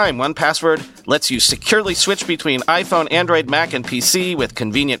 anytime, 1Password lets you securely switch between iPhone, Android, Mac, and PC with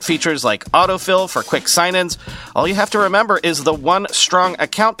convenient features like autofill for quick sign-ins. All you have to remember is the one strong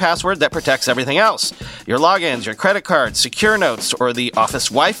account password that protects everything else. Your logins, your credit cards, secure notes, or the Office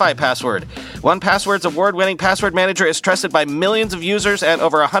Wi-Fi password. 1Password's award-winning password manager is trusted by millions of users and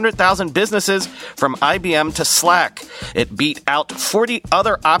over 100,000 businesses from IBM to Slack. It beat out 40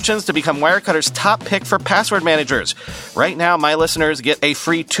 other options to become Wirecutter's top pick for password managers. Right now, my listeners get a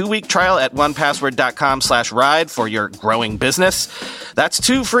free 2-week trial at onepassword.com/ride for your growing business. That's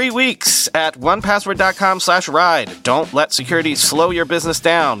 2 free weeks at onepassword.com/ride. Don't let security slow your business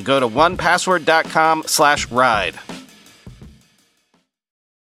down. Go to onepassword.com/ride.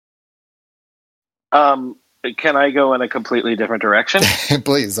 Can I go in a completely different direction?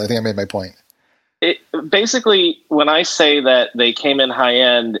 Please, I think I made my point. Basically, when I say that they came in high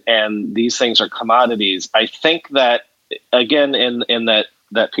end and these things are commodities, I think that, again, in that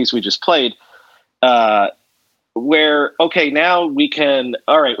piece we just played, where, okay, now we can,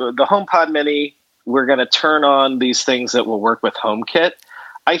 all right, the HomePod Mini, we're going to turn on these things that will work with HomeKit.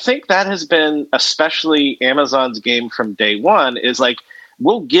 I think that has been especially Amazon's game from day one, is like,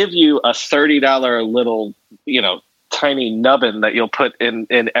 we'll give you a $30 little, tiny nubbin that you'll put in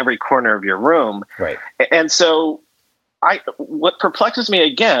every corner of your room. Right. And so what perplexes me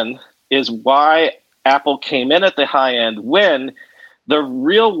again is why Apple came in at the high end when the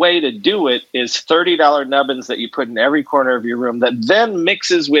real way to do it is $30 nubbins that you put in every corner of your room that then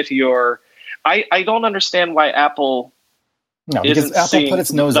mixes with your, I don't understand why Apple because Apple put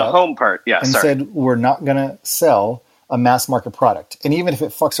its nose the up home part. Yeah, and said, we're not going to sell a mass market product. And even if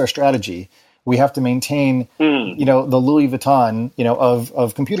it fucks our strategy, we have to maintain, the Louis Vuitton,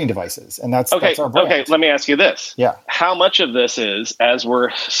 of computing devices. And that's our brand. Okay, let me ask you this. Yeah. How much of this is, as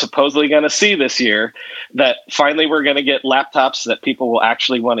we're supposedly going to see this year, that finally we're going to get laptops that people will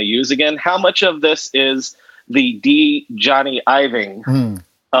actually want to use again? How much of this is the Johnny Iving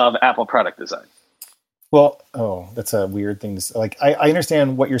of Apple product design? Well, that's a weird thing. I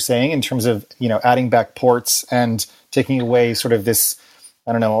understand what you're saying in terms of, adding back ports and taking away sort of this,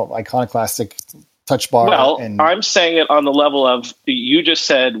 iconoclastic touch bar. Well, I'm saying it on the level of, you just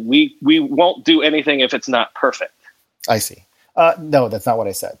said we won't do anything if it's not perfect. I see. No, that's not what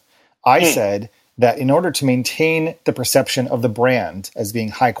I said. I said that in order to maintain the perception of the brand as being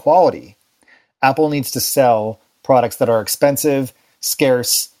high quality, Apple needs to sell products that are expensive,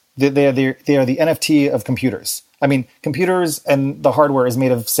 scarce. They are the NFT of computers. I mean, computers and the hardware is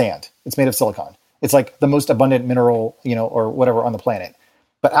made of sand. It's made of silicon. It's like the most abundant mineral, or whatever on the planet.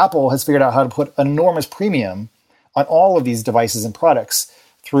 But Apple has figured out how to put an enormous premium on all of these devices and products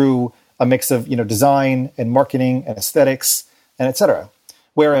through a mix of, design and marketing and aesthetics and et cetera.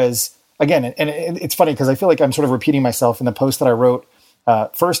 Whereas, again, and it's funny because I feel like I'm sort of repeating myself in the post that I wrote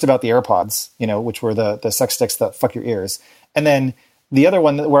first about the AirPods, which were the sex sticks that fuck your ears. And then the other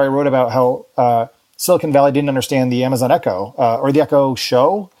one where I wrote about how Silicon Valley didn't understand the Amazon Echo or the Echo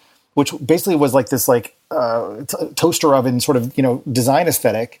Show, which basically was like this toaster oven sort of design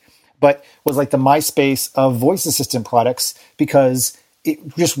aesthetic, but was like the MySpace of voice assistant products because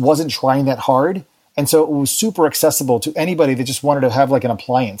it just wasn't trying that hard, and so it was super accessible to anybody that just wanted to have like an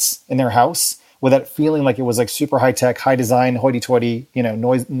appliance in their house without feeling like it was like super high tech, high design, hoity-toity,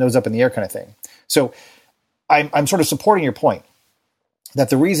 nose up in the air kind of thing. So I'm sort of supporting your point that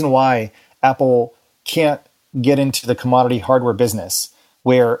the reason why Apple can't get into the commodity hardware business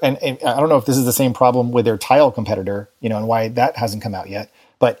where, and I don't know if this is the same problem with their Tile competitor, and why that hasn't come out yet,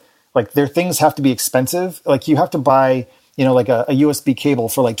 but like their things have to be expensive. Like you have to buy, like a USB cable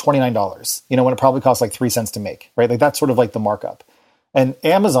for like $29, when it probably costs like 3 cents to make, right? Like that's sort of like the markup. And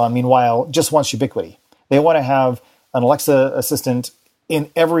Amazon, meanwhile, just wants ubiquity. They want to have an Alexa assistant in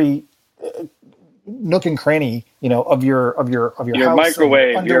every nook and cranny, of your house,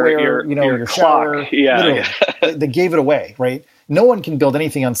 microwave, underwear, your shower. Yeah. They gave it away, right? No one can build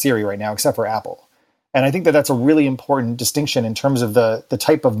anything on Siri right now except for Apple. And I think that that's a really important distinction in terms of the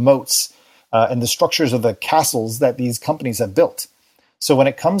type of moats and the structures of the castles that these companies have built. So when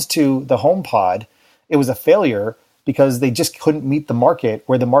it comes to the HomePod, it was a failure because they just couldn't meet the market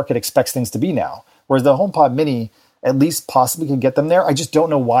where the market expects things to be now. Whereas the HomePod Mini at least possibly could get them there. I just don't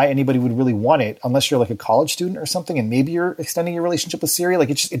know why anybody would really want it unless you're like a college student or something, and maybe you're extending your relationship with Siri. Like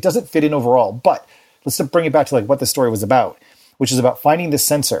it doesn't fit in overall. But let's bring it back to like what the story was about, which is about finding the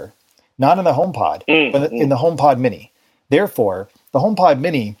sensor, not in the HomePod, but in the HomePod Mini. Therefore, the HomePod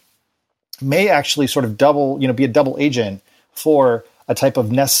Mini may actually sort of be a double agent for a type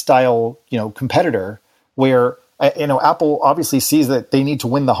of Nest style, competitor where, Apple obviously sees that they need to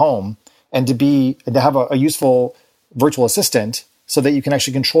win the home and to have a useful virtual assistant so that you can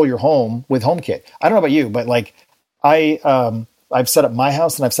actually control your home with HomeKit. I don't know about you, but like I've set up my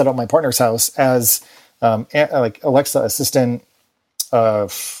house and I've set up my partner's house as like Alexa assistant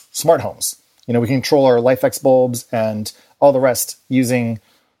smart homes. We can control our LifeX bulbs and all the rest using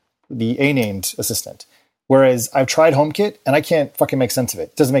the A-named assistant. Whereas I've tried HomeKit and I can't fucking make sense of it.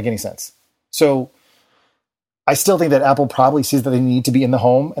 It doesn't make any sense. So I still think that Apple probably sees that they need to be in the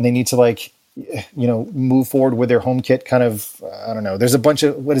home and they need to move forward with their HomeKit kind of, I don't know. There's a bunch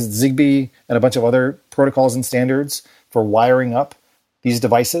of, Zigbee and a bunch of other protocols and standards for wiring up these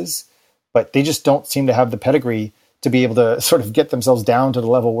devices, but they just don't seem to have the pedigree to be able to sort of get themselves down to the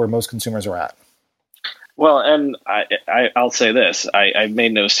level where most consumers are at. Well, and I'll say this. I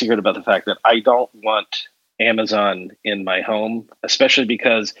made no secret about the fact that I don't want Amazon in my home, especially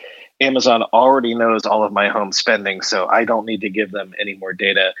because Amazon already knows all of my home spending, so I don't need to give them any more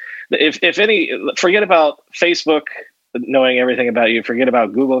data. If any, forget about Facebook knowing everything about you, forget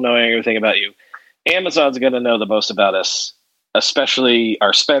about Google knowing everything about you. Amazon's going to know the most about us, especially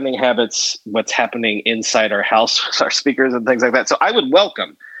our spending habits, what's happening inside our house with our speakers and things like that. So I would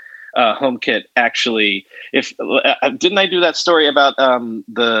welcome HomeKit actually. If didn't I do that story about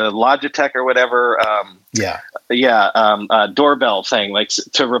the Logitech or whatever? Doorbell thing, like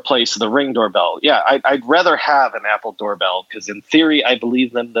to replace the Ring doorbell. Yeah, I'd rather have an Apple doorbell because in theory I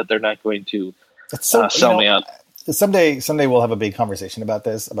believe them that they're not going to sell me out. Someday we'll have a big conversation about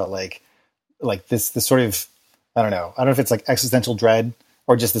this, about like this sort of, I don't know if it's like existential dread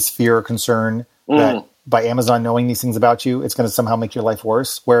or just this fear or concern that by Amazon knowing these things about you, it's going to somehow make your life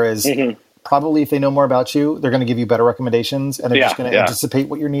worse. Whereas probably if they know more about you, they're going to give you better recommendations and they're just going to anticipate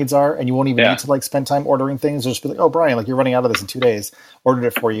what your needs are. And you won't even need to like spend time ordering things. They'll just be like, oh, Brian, like you're running out of this in 2 days. Ordered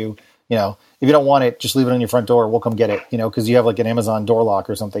it for you. If you don't want it, just leave it on your front door. We'll come get it, because you have like an Amazon door lock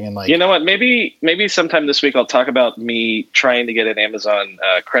or something. And like, you know what, maybe sometime this week, I'll talk about me trying to get an Amazon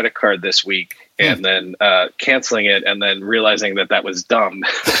credit card this week and then canceling it and then realizing that was dumb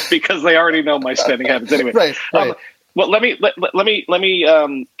because they already know my spending habits anyway. Right. Well, let me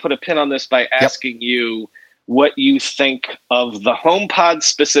put a pin on this by asking you what you think of the HomePod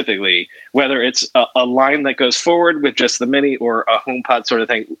specifically, whether it's a line that goes forward with just the Mini or a HomePod sort of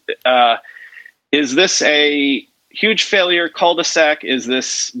thing. Is this a huge failure, cul-de-sac?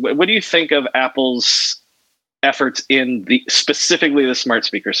 What do you think of Apple's efforts in specifically the smart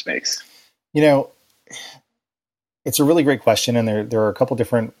speaker space? It's a really great question, and there are a couple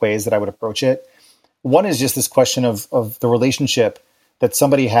different ways that I would approach it. One is just this question of the relationship that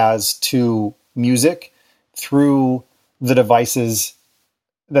somebody has to music through the devices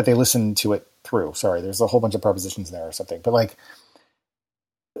that they listen to it through. Sorry, there's a whole bunch of prepositions there or something. But like,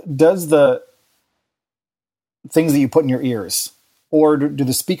 does the things that you put in your ears, or do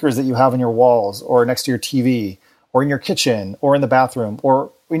the speakers that you have on your walls or next to your TV or in your kitchen or in the bathroom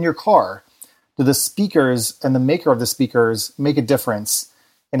or in your car, do the speakers and the maker of the speakers make a difference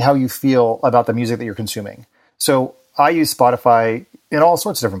in how you feel about the music that you're consuming? So I use Spotify in all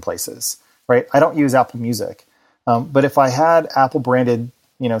sorts of different places, right? I don't use Apple Music. But if I had Apple branded,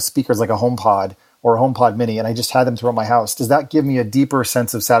 speakers like a HomePod or a HomePod Mini, and I just had them throughout my house, does that give me a deeper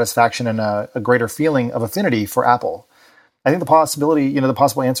sense of satisfaction and a greater feeling of affinity for Apple? I think the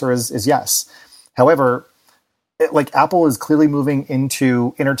possible answer is yes. However, Apple is clearly moving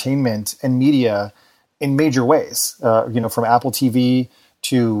into entertainment and media in major ways, from Apple TV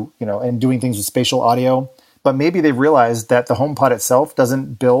to, and doing things with spatial audio. But maybe they've realized that the HomePod itself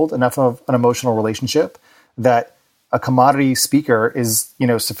doesn't build enough of an emotional relationship, that a commodity speaker is,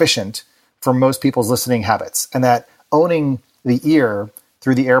 sufficient for most people's listening habits, and that owning the ear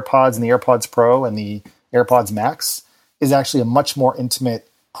through the AirPods and the AirPods Pro and the AirPods Max is actually a much more intimate,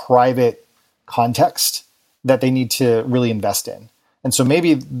 private context that they need to really invest in. And so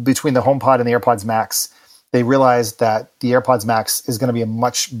maybe between the HomePod and the AirPods Max, they realized that the AirPods Max is going to be a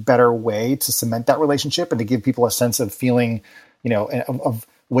much better way to cement that relationship and to give people a sense of feeling, of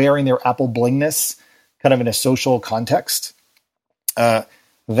wearing their Apple blingness kind of in a social context,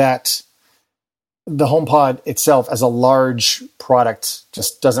 that the HomePod itself as a large product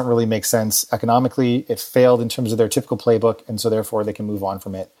just doesn't really make sense economically. It failed in terms of their typical playbook, and so therefore they can move on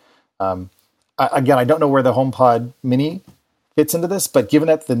from it. Again, I don't know where the HomePod Mini fits into this, but given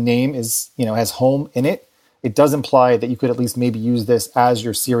that the name is, has home in it, it does imply that you could at least maybe use this as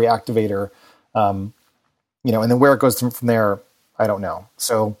your Siri activator, and then where it goes from there, I don't know.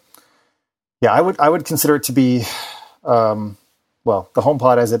 So, yeah, I would consider it to be, the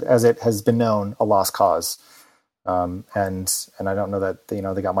HomePod as it has been known, a lost cause, and I don't know that they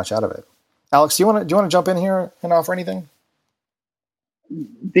got much out of it. Alex, do you want to jump in here and offer anything?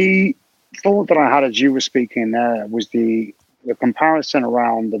 The thought that I had as you were speaking there was the comparison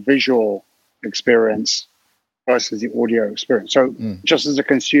around the visual experience versus the audio experience. So just as a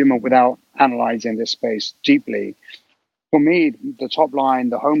consumer, without analyzing this space deeply, for me, the top line,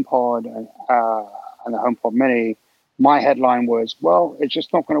 the HomePod and the HomePod Mini, my headline was, well, it's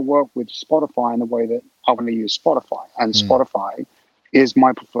just not going to work with Spotify in the way that I want to use Spotify. And Spotify is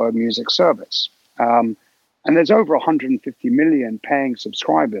my preferred music service. And there's over 150 million paying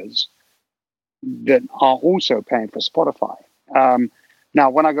subscribers that are also paying for Spotify. Now,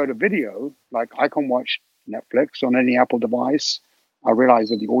 when I go to video, like I can watch Netflix on any Apple device. I realize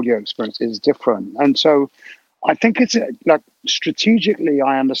that the audio experience is different. And so I think it's like strategically,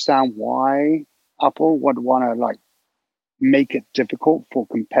 I understand why Apple would want to like make it difficult for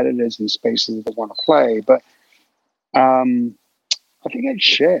competitors in spaces that want to play. But I think it's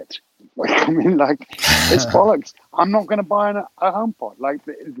shit. It's bollocks. I'm not going to buy a HomePod. Like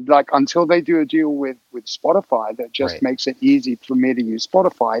until they do a deal with Spotify that just makes it easy for me to use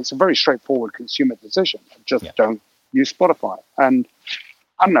Spotify. It's a very straightforward consumer decision. Just don't use Spotify. And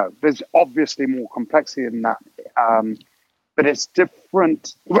I don't know. There's obviously more complexity than that, but it's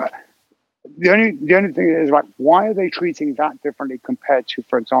different. The only thing is, like, why are they treating that differently compared to,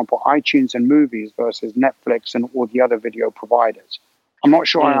 for example, iTunes and movies versus Netflix and all the other video providers? I'm not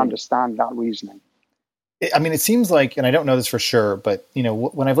sure I understand that reasoning. I mean, it seems like, and I don't know this for sure, but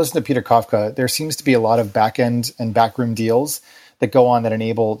when I've listened to Peter Kafka, there seems to be a lot of back end and backroom deals that go on that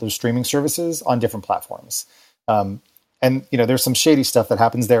enable those streaming services on different platforms. And there's some shady stuff that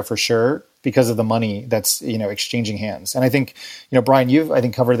happens there for sure because of the money that's exchanging hands. And I think Brian, you've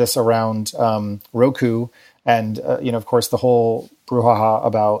covered this around Roku, and of course the whole brouhaha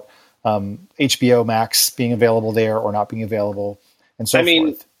about HBO Max being available there or not being available. And so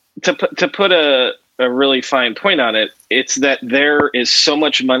forth. To put a really fine point on it, it's that there is so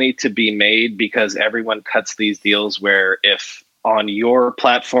much money to be made because everyone cuts these deals where if on your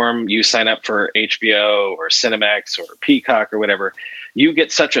platform you sign up for HBO or Cinemax or Peacock or whatever, you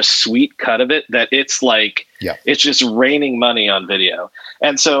get such a sweet cut of it that it's like it's just raining money on video.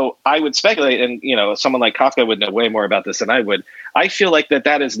 And so I would speculate, and someone like Kafka would know way more about this than I would. I feel like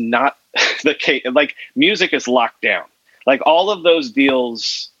that is not the case. Like music is locked down. Like all of those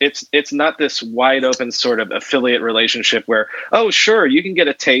deals, it's not this wide open sort of affiliate relationship where, oh, sure, you can get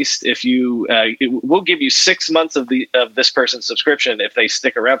a taste if you we'll give you 6 months of this person's subscription if they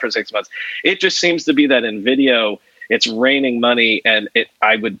stick around for 6 months. It just seems to be that in video, it's raining money, and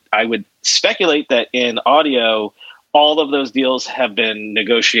I would speculate that in audio, all of those deals have been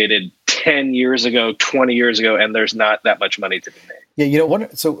negotiated 10 years ago, 20 years ago, and there's not that much money to be made. Yeah,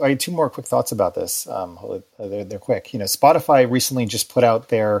 so I had two more quick thoughts about this. They're quick. Spotify recently just put out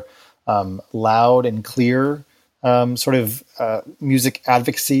their loud and clear sort of music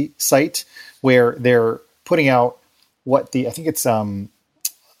advocacy site where they're putting out what I think it's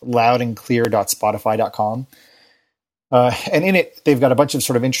loudandclear.spotify.com. And in it, they've got a bunch of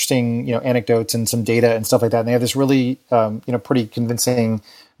sort of interesting, anecdotes and some data and stuff like that. And they have this really, pretty convincing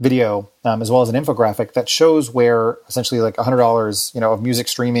video, as well as an infographic that shows where essentially like $100, of music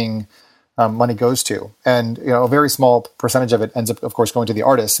streaming money goes to. And, a very small percentage of it ends up, of course, going to the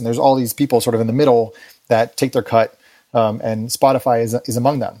artists. And there's all these people sort of in the middle that take their cut, and Spotify is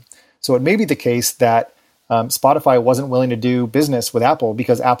among them. So it may be the case that Spotify wasn't willing to do business with Apple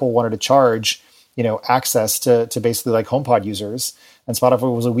because Apple wanted to charge access to basically like HomePod users. And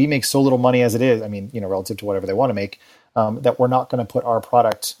Spotify was like, we make so little money as it is. I mean, relative to whatever they want to make, that we're not going to put our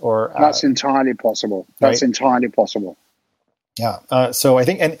product or... That's entirely possible. That's entirely possible. Yeah. So I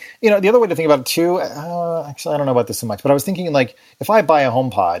think, and the other way to think about it too, actually, I don't know about this so much, but I was thinking like, if I buy a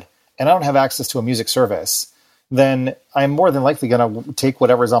HomePod and I don't have access to a music service, then I'm more than likely going to take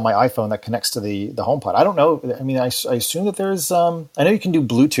whatever's on my iPhone that connects to the HomePod. I don't know. I mean, I assume that there's, I know you can do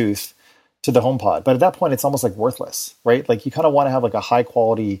Bluetooth to the HomePod, but at that point it's almost like worthless, right? Like you kind of want to have like a high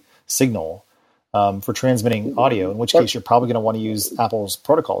quality signal for transmitting audio, in which case you're probably going to want to use Apple's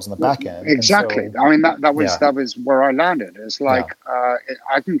protocols in the back end. Exactly. So, I mean, that was where I landed. It's like,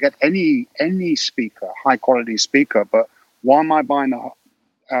 I can get any speaker, high quality speaker, but why am I buying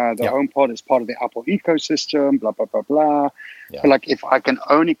The HomePod is part of the Apple ecosystem, blah, blah, blah, blah. Yeah. But like, if I can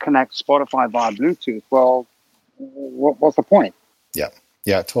only connect Spotify via Bluetooth, well, what's the point? Yeah,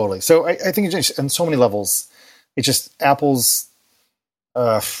 totally. So I think it's just on so many levels, it's just Apple's,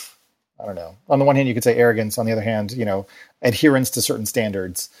 I don't know. On the one hand, you could say arrogance. On the other hand, adherence to certain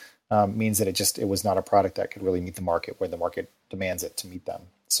standards means that it was not a product that could really meet the market where the market demands it to meet them.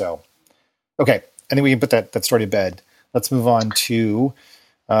 So, okay. I think we can put that story to bed. Let's move on to,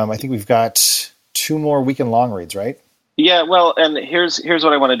 I think we've got 2 more weekend long reads, right? Yeah, well, and here's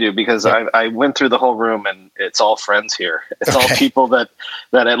what I want to do, because I went through the whole room and it's all friends here. It's all people that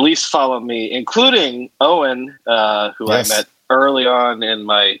at least follow me, including Owen, who I met early on in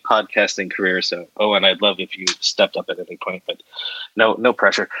my podcasting career. So, Owen, I'd love if you stepped up at any point, but no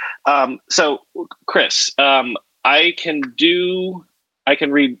pressure. So, Chris, I can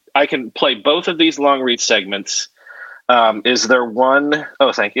play both of these long read segments. Is there one?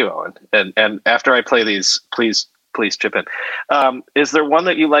 Oh, thank you, Owen. And after I play these, please chip in. Is there one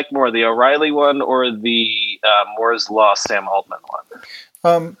that you like more, the O'Reilly one or the Moore's Law Sam Altman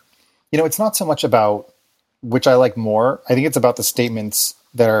one? It's not so much about which I like more. I think it's about the statements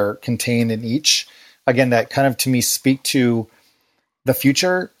that are contained in each. Again, that kind of, to me, speak to the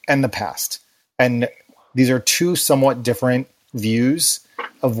future and the past. And these are 2 somewhat different views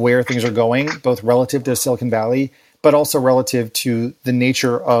of where things are going, both relative to Silicon Valley, but also relative to the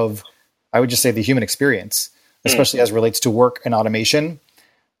nature of, I would just say, the human experience, especially as it relates to work and automation,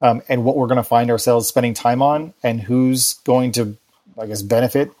 and what we're going to find ourselves spending time on, and who's going to, I guess,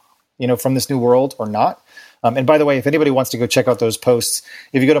 benefit, from this new world or not. And by the way, if anybody wants to go check out those posts,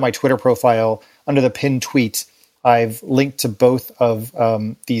 if you go to my Twitter profile under the pinned tweet, I've linked to both of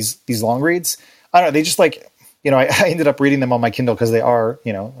these long reads. I don't know. They just I ended up reading them on my Kindle because they are,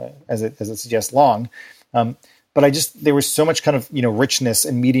 as it suggests, long. But there was so much kind of, richness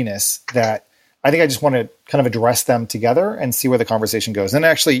and meatiness that I think I just want to kind of address them together and see where the conversation goes. And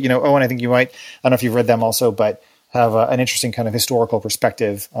actually, Owen, I think you might, I don't know if you've read them also, but have an interesting kind of historical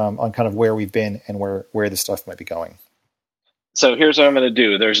perspective on kind of where we've been and where this stuff might be going. So here's what I'm going to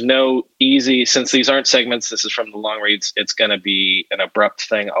do. There's no easy, since these aren't segments, this is from the long reads, it's going to be an abrupt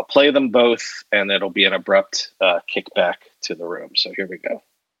thing. I'll play them both, and it'll be an abrupt kickback to the room. So here we go.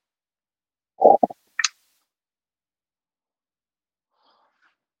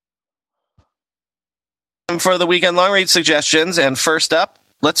 For the weekend long read suggestions, and first up,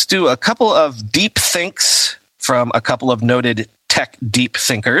 let's do a couple of deep thinks from a couple of noted tech deep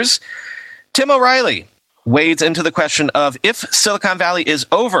thinkers. Tim O'Reilly wades into the question of if Silicon Valley is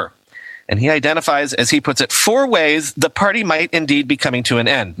over, and he identifies, as he puts it, 4 ways the party might indeed be coming to an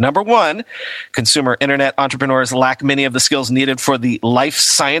end. Number 1, consumer internet entrepreneurs lack many of the skills needed for the life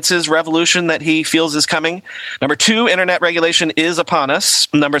sciences revolution that he feels is coming. Number 2, internet regulation is upon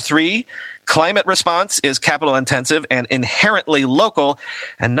us. Number 3, climate response is capital intensive and inherently local.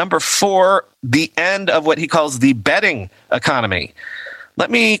 And number 4, the end of what he calls the betting economy.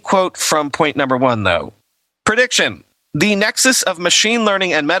 Let me quote from point number 1, though. Prediction. The nexus of machine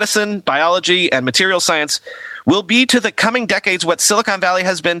learning and medicine, biology, and material science will be to the coming decades what Silicon Valley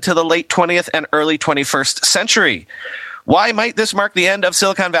has been to the late 20th and early 21st century. Why might this mark the end of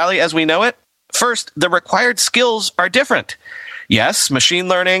Silicon Valley as we know it? First, the required skills are different. Yes, machine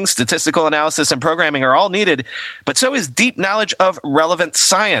learning, statistical analysis, and programming are all needed, but so is deep knowledge of relevant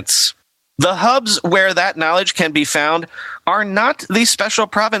science. The hubs where that knowledge can be found are not the special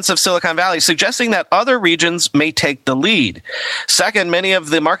province of Silicon Valley, suggesting that other regions may take the lead. Second, many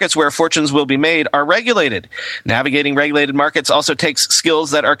of the markets where fortunes will be made are regulated. Navigating regulated markets also takes skills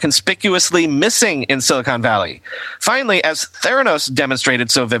that are conspicuously missing in Silicon Valley. Finally, as Theranos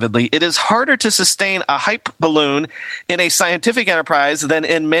demonstrated so vividly, it is harder to sustain a hype balloon in a scientific enterprise than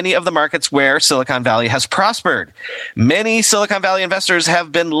in many of the markets where Silicon Valley has prospered. Many Silicon Valley investors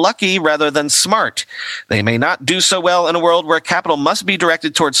have been lucky rather than smart. They may not do so well in a world where capital must be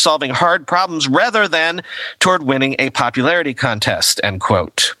directed towards solving hard problems rather than toward winning a popularity contest, end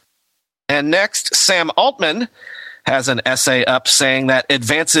quote. And next, Sam Altman has an essay up saying that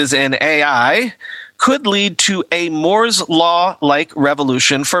advances in AI could lead to a Moore's Law-like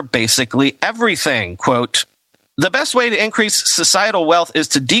revolution for basically everything. Quote, the best way to increase societal wealth is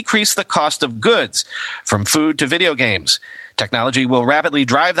to decrease the cost of goods, from food to video games. Technology will rapidly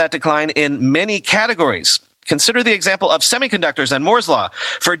drive that decline in many categories. Consider the example of semiconductors and Moore's Law.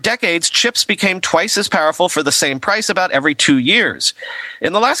 For decades, chips became twice as powerful for the same price about every 2 years.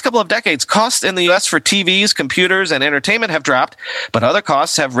 In the last couple of decades, costs in the U.S. for TVs, computers, and entertainment have dropped, but other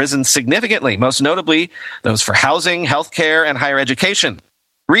costs have risen significantly, most notably those for housing, healthcare, and higher education.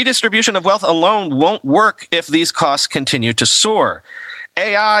 Redistribution of wealth alone won't work if these costs continue to soar.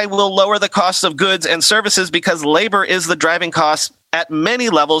 AI will lower the cost of goods and services because labor is the driving cost at many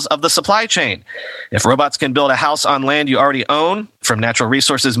levels of the supply chain. If robots can build a house on land you already own, from natural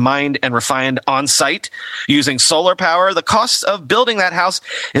resources mined and refined on site, using solar power, the cost of building that house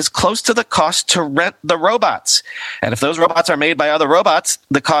is close to the cost to rent the robots. And if those robots are made by other robots,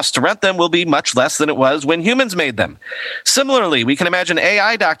 the cost to rent them will be much less than it was when humans made them. Similarly, we can imagine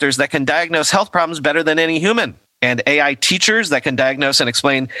AI doctors that can diagnose health problems better than any human, and AI teachers that can diagnose and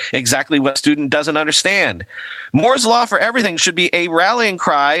explain exactly what a student doesn't understand. Moore's Law for everything should be a rallying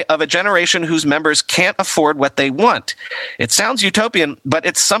cry of a generation whose members can't afford what they want. It sounds utopian, but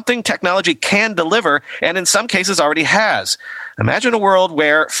it's something technology can deliver, and in some cases already has. Imagine a world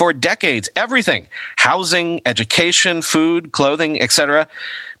where, for decades, everything, housing, education, food, clothing, etc.,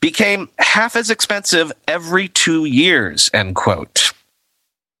 became half as expensive every 2 years, end quote.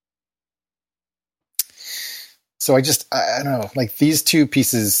 So I don't know, like these two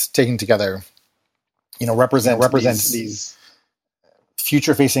pieces taken together, represent these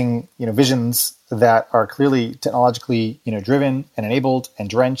future-facing, visions that are clearly technologically, driven and enabled and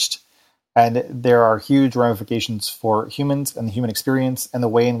drenched. And there are huge ramifications for humans and the human experience and the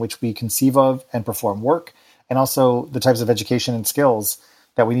way in which we conceive of and perform work, and also the types of education and skills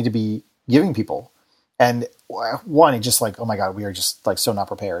that we need to be giving people. And one, it's just like, oh my God, we are just like so not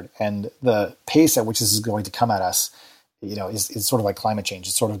prepared. And the pace at which this is going to come at us, is sort of like climate change.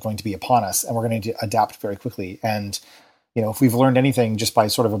 It's sort of going to be upon us, and we're going to adapt very quickly. And, if we've learned anything just by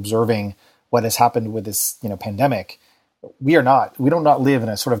sort of observing what has happened with this, pandemic, we do not live in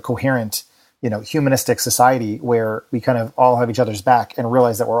a sort of coherent, humanistic society where we kind of all have each other's back and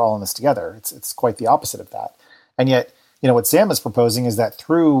realize that we're all in this together. It's quite the opposite of that. And yet, what Sam is proposing is that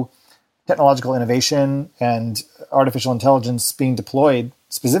through technological innovation and artificial intelligence being deployed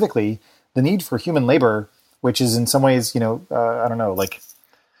specifically, the need for human labor, which is in some ways, like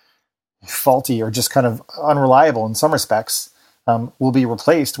faulty or just kind of unreliable in some respects, will be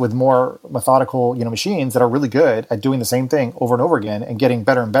replaced with more methodical, machines that are really good at doing the same thing over and over again and getting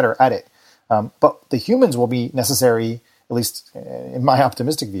better and better at it. But the humans will be necessary, at least in my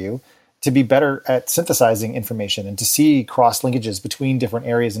optimistic view, to be better at synthesizing information and to see cross linkages between different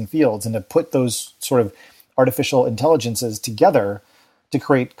areas and fields, and to put those sort of artificial intelligences together to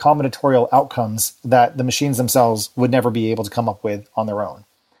create combinatorial outcomes that the machines themselves would never be able to come up with on their own.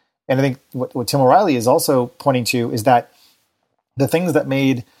 And I think what Tim O'Reilly is also pointing to is that the things that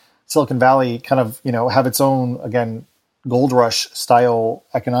made Silicon Valley kind of, have its own, again, gold rush style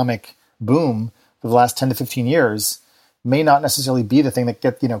economic boom for the last 10 to 15 years may not necessarily be the thing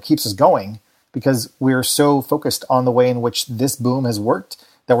that keeps us going, because we're so focused on the way in which this boom has worked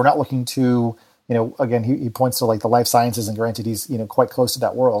that we're not looking to, again, he points to like the life sciences, and granted he's, quite close to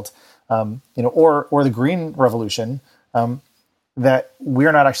that world, or the green revolution, that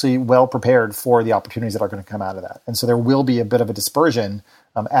we're not actually well prepared for the opportunities that are going to come out of that. And so there will be a bit of a dispersion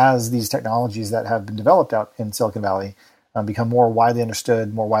as these technologies that have been developed out in Silicon Valley become more widely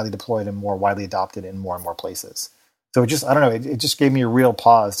understood, more widely deployed, and more widely adopted in more and more places. So it just gave me a real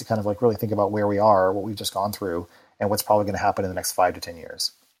pause to kind of like really think about where we are, what we've just gone through, and what's probably going to happen in the next 5 to 10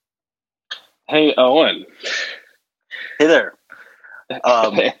 years. Hey, Owen. Hey there.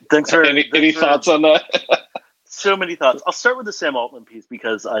 Thanks for any thoughts on that? So many thoughts. I'll start with the Sam Altman piece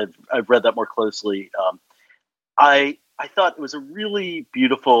because I've read that more closely. I thought it was a really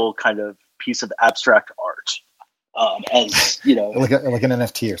beautiful kind of piece of abstract art. As like an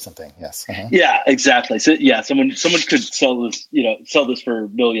NFT or something. Yes. Uh-huh. Yeah, exactly. So yeah, someone could sell this for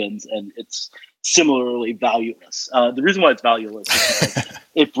millions, and it's similarly valueless. The reason why it's valueless is because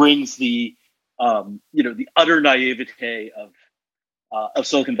it brings the utter naivete of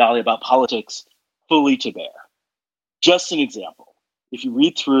Silicon Valley about politics fully to bear. Just an example. If you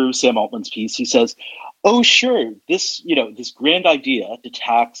read through Sam Altman's piece, he says, "Oh, sure, this grand idea to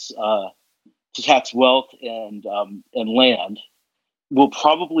tax wealth and land will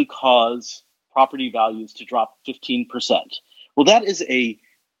probably cause property values to drop 15%. Well, that is a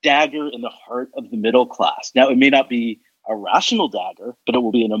dagger in the heart of the middle class. Now, it may not be a rational dagger, but it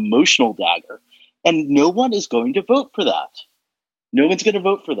will be an emotional dagger. And no one is going to vote for that. No one's going to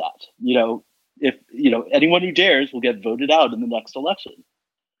vote for that. If anyone who dares will get voted out in the next election.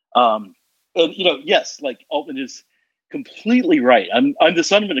 Yes, like Altman is completely right. I'm the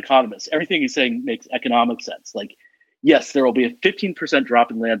son of an economist. Everything he's saying makes economic sense. Like, yes, there will be a 15%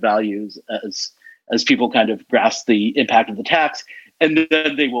 drop in land values as people kind of grasp the impact of the tax, and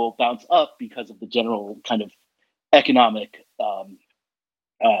then they will bounce up because of the general kind of economic,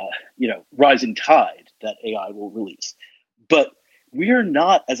 rising tide that AI will release. But we are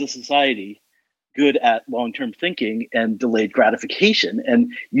not, as a society, good at long-term thinking and delayed gratification.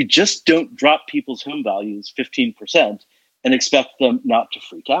 And you just don't drop people's home values 15% and expect them not to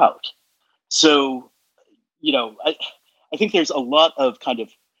freak out. So, I think there's a lot of kind of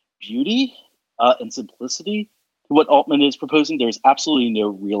beauty and simplicity to what Altman is proposing. There's absolutely no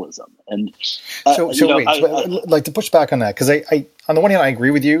realism. And I'd like to push back on that, because I on the one hand, I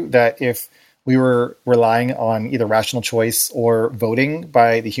agree with you that if we were relying on either rational choice or voting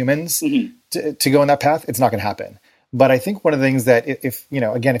by the humans to go on that path, it's not going to happen. But I think one of the things that if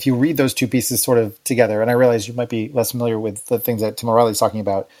you read those two pieces sort of together, and I realize you might be less familiar with the things that Tim O'Reilly is talking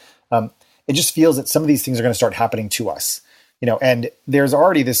about, it just feels that some of these things are going to start happening to us. And there's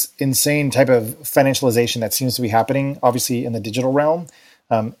already this insane type of financialization that seems to be happening, obviously in the digital realm.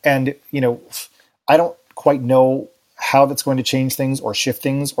 I don't quite know how that's going to change things or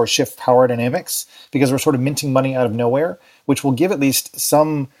shift power dynamics, because we're sort of minting money out of nowhere, which will give at least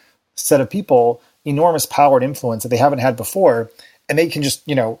some set of people enormous power and influence that they haven't had before. And they can just,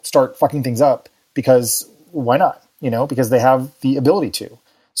 start fucking things up because why not? Because they have the ability to.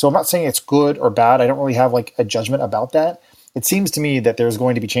 So I'm not saying it's good or bad. I don't really have like a judgment about that. It seems to me that there's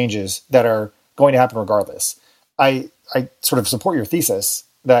going to be changes that are going to happen regardless. I sort of support your thesis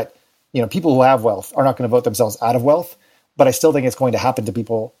that, people who have wealth are not going to vote themselves out of wealth, but I still think it's going to happen to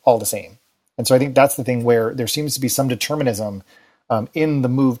people all the same. And so I think that's the thing where there seems to be some determinism in the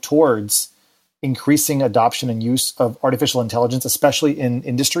move towards increasing adoption and use of artificial intelligence, especially in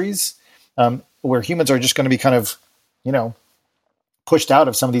industries where humans are just going to be kind of, pushed out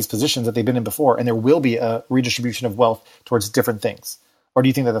of some of these positions that they've been in before, and there will be a redistribution of wealth towards different things. Or do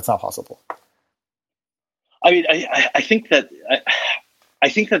you think that that's not possible? I mean, I think that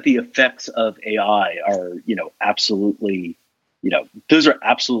the effects of AI are, absolutely, those are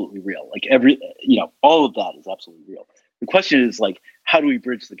absolutely real. Like all of that is absolutely real. The question is like, how do we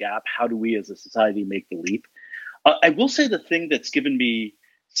bridge the gap? How do we as a society make the leap? I will say the thing that's given me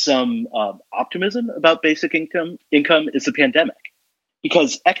some optimism about basic income is the pandemic.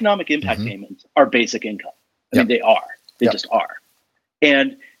 Because economic impact payments are basic income. I mean, they are. They just are.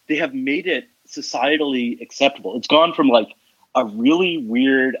 And they have made it societally acceptable. It's gone from like a really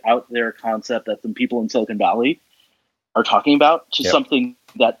weird out there concept that some people in Silicon Valley are talking about to something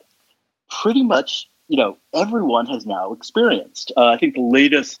that pretty much, everyone has now experienced. I think the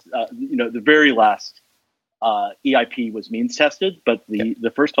latest, the very last EIP was means tested, but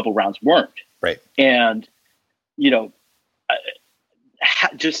the first couple rounds weren't. Right. And,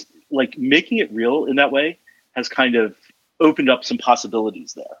 just like making it real in that way has kind of opened up some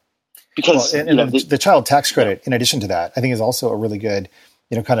possibilities there. Because the child tax credit, in addition to that, I think is also a really good,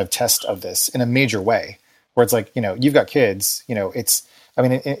 kind of test of this in a major way, where it's like, you've got kids,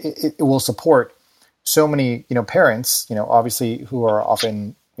 it will support so many, parents, obviously who are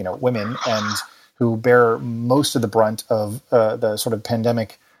often, women and who bear most of the brunt of the sort of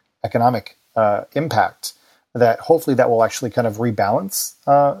pandemic economic impact. That hopefully that will actually kind of rebalance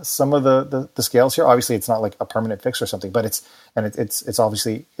some of the scales here. Obviously, it's not like a permanent fix or something, but it's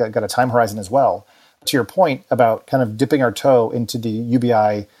obviously got a time horizon as well. To your point about kind of dipping our toe into the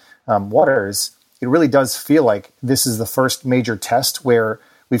UBI waters, it really does feel like this is the first major test where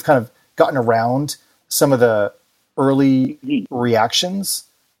we've kind of gotten around some of the early reactions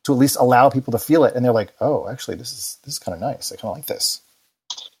to at least allow people to feel it, and they're like, "Oh, actually, this is kind of nice. I kind of like this."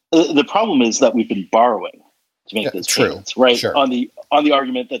 The problem is that we've been borrowing to make this payments, right? Sure. On the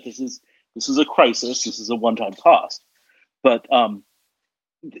argument that this is a crisis, this is a one-time cost. But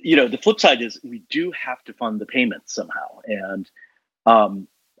the flip side is we do have to fund the payments somehow. And to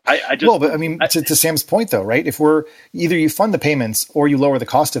Sam's point though, right? If we're either you fund the payments or you lower the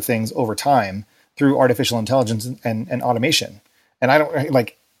cost of things over time through artificial intelligence and automation. And I don't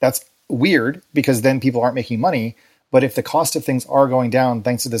like that's weird because then people aren't making money. But if the cost of things are going down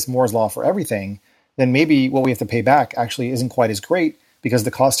thanks to this Moore's law for everything, then maybe what we have to pay back actually isn't quite as great because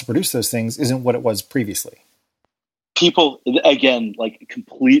the cost to produce those things isn't what it was previously. People, again, like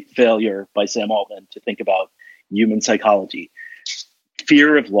complete failure by Sam Altman to think about human psychology.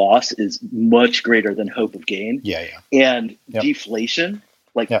 Fear of loss is much greater than hope of gain. And deflation,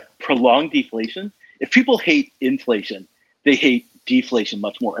 prolonged deflation. If people hate inflation, they hate deflation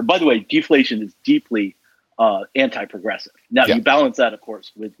much more. And by the way, deflation is deeply anti-progressive. Now you balance that, of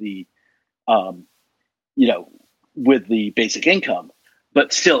course, with the with the basic income,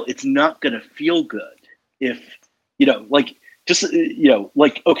 but still, it's not going to feel good if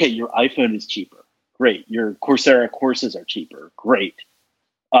okay, your iPhone is cheaper, great. Your Coursera courses are cheaper, great.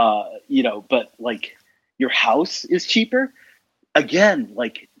 But like your house is cheaper. Again,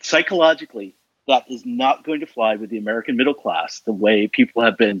 like psychologically, that is not going to fly with the American middle class the way people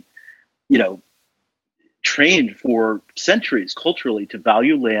have been, trained for centuries culturally to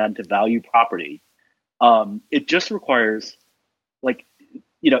value land, to value property. It just requires, like,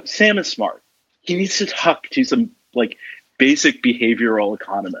 Sam is smart. He needs to talk to some like basic behavioral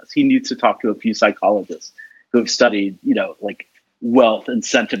economists. He needs to talk to a few psychologists who have studied, like wealth and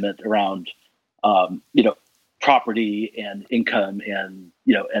sentiment around, property and income and,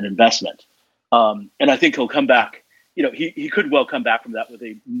 and investment. And I think he'll come back, he could well come back from that with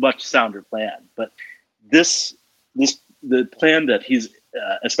a much sounder plan. But the plan that he's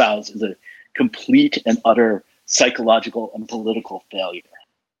espoused is a complete and utter psychological and political failure.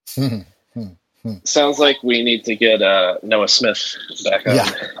 Sounds like we need to get Noah Smith back on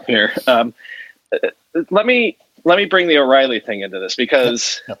here. Let me bring the O'Reilly thing into this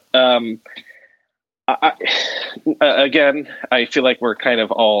because, again, I feel like we're kind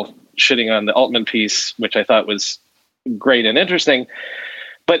of all shitting on the Altman piece, which I thought was great and interesting,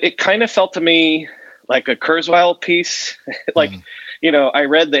 but it kind of felt to me like a Kurzweil piece. Like, I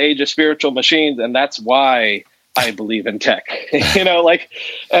read The Age of Spiritual Machines, and that's why I believe in tech, look,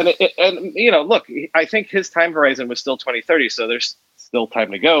 I think his time horizon was still 2030. So there's still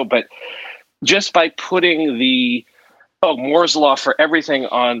time to go. But just by putting the, Moore's law for everything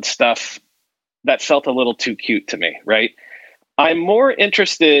on stuff, that felt a little too cute to me. Right. I'm more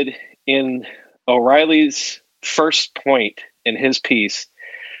interested in O'Reilly's first point in his piece,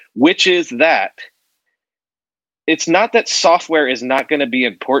 which is that it's not that software is not going to be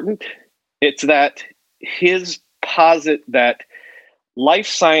important. It's that his posit that life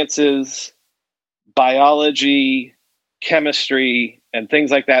sciences, biology, chemistry, and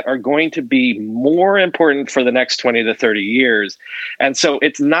things like that are going to be more important for the next 20 to 30 years. And so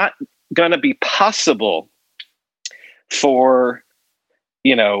it's not going to be possible for,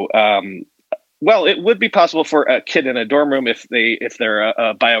 it would be possible for a kid in a dorm room if they're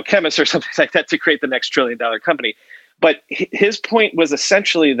a biochemist or something like that to create the next $1 trillion company. But his point was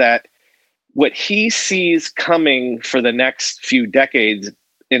essentially that what he sees coming for the next few decades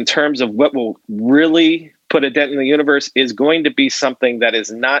in terms of what will really put a dent in the universe is going to be something that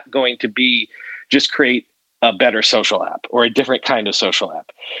is not going to be just create a better social app or a different kind of social app.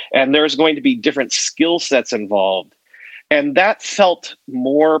 And there's going to be different skill sets involved. And that felt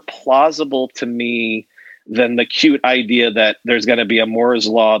more plausible to me than the cute idea that there's going to be a Moore's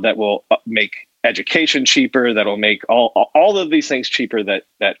law that will make education cheaper, that'll make all of these things cheaper that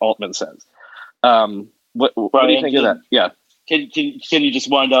Altman says. What do you think of that? Yeah. Can you just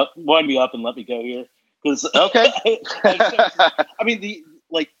wind me up and let me go here? Because okay. I mean,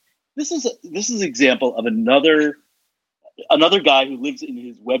 this is an example of another guy who lives in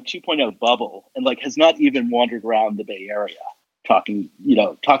his Web 2.0 bubble and has not even wandered around the Bay Area talking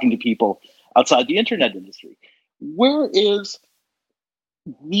to people outside the internet industry. Where is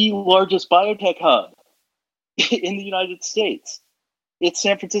the largest biotech hub in the United States? It's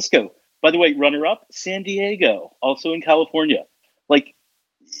San Francisco. By the way, runner-up, San Diego, also in California. The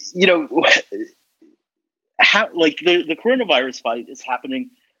coronavirus fight is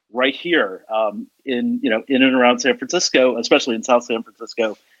happening right here in and around San Francisco, especially in South San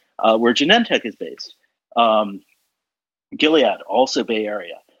Francisco, where Genentech is based. Gilead, also Bay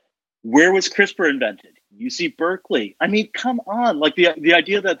Area. Where was CRISPR invented? UC Berkeley. I mean, come on. The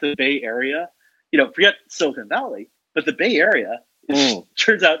idea that the Bay Area, forget Silicon Valley, but the Bay Area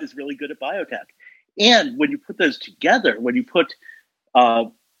turns out is really good at biotech. And when you put those together, when you put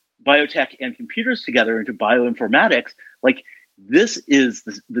biotech and computers together into bioinformatics, this is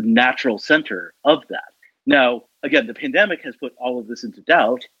the natural center of that. Now, again, the pandemic has put all of this into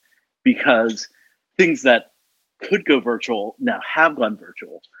doubt because things that could go virtual now have gone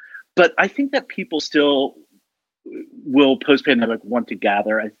virtual. But I think that people still will post-pandemic want to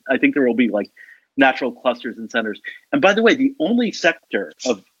gather. I think there will be natural clusters and centers. And by the way, the only sector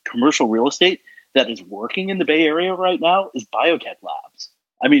of commercial real estate that is working in the Bay Area right now is biotech labs.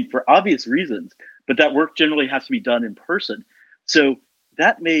 I mean, for obvious reasons, but that work generally has to be done in person. So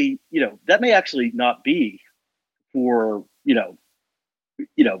that may actually not be for,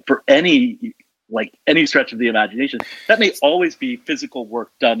 for any stretch of the imagination. That may always be physical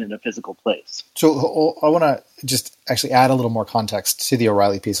work done in a physical place. So I want to just actually add a little more context to the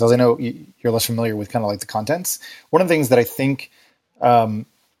O'Reilly piece, because I know you're less familiar with kind of the contents. One of the things that I think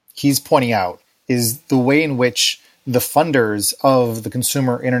he's pointing out is the way in which the funders of the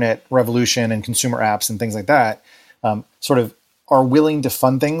consumer internet revolution and consumer apps and things like that sort of are willing to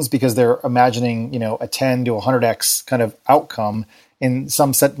fund things because they're imagining, a 10 to 100x kind of outcome in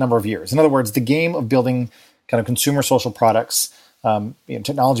some set number of years. In other words, the game of building kind of consumer social products,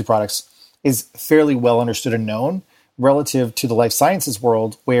 technology products, is fairly well understood and known relative to the life sciences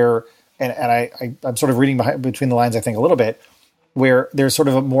world, where I'm sort of reading between the lines, I think, a little bit, where there's sort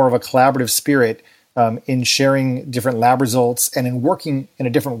of more of a collaborative spirit in sharing different lab results and in working in a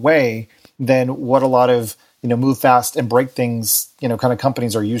different way than what a lot of, move fast and break things, kind of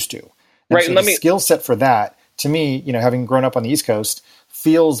companies are used to. And right. So the skill set for that, to me, having grown up on the East Coast,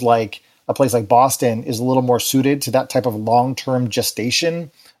 feels like a place like Boston is a little more suited to that type of long-term gestation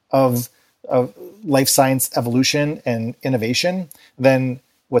of life science evolution and innovation than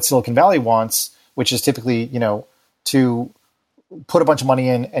what Silicon Valley wants, which is typically, to put a bunch of money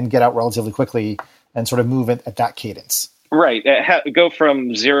in and get out relatively quickly and sort of move at that cadence. Right. Go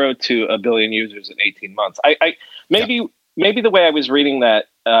from 0 to 1 billion users in 18 months. Maybe the way I was reading that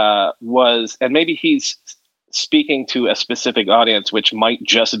was, and maybe he's speaking to a specific audience, which might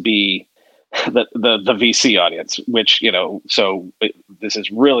just be the VC audience, which, so this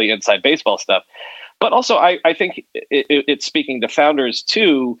is really inside baseball stuff. But also, I think it's speaking to founders,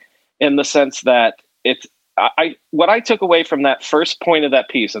 too, in the sense that what I took away from that first point of that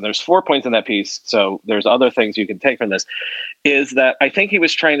piece, and there's 4 points in that piece, so there's other things you can take from this, is that I think he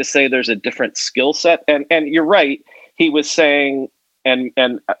was trying to say there's a different skill set. And you're right. He was saying, and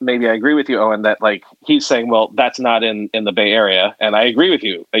maybe I agree with you, Owen, that like he's saying, well, that's not in the Bay Area. And I agree with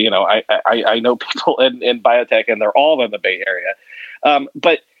you. I know people in biotech and they're all in the Bay Area.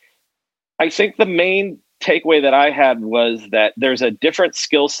 But I think the main takeaway that I had was that there's a different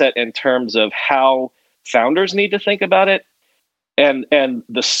skill set in terms of how founders need to think about it and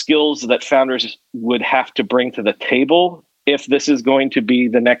the skills that founders would have to bring to the table if this is going to be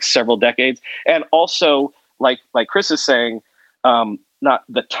the next several decades. And also, like Chris is saying, not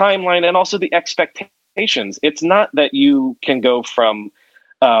the timeline and also the expectations. It's not that you can go from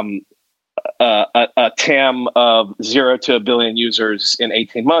a TAM of 0 to 1 billion users in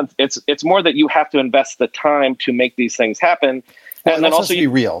 18 months. It's more that you have to invest the time to make these things happen. Well, and then also be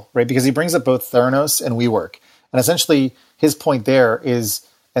real, right? Because he brings up both Theranos and WeWork. And essentially his point there is,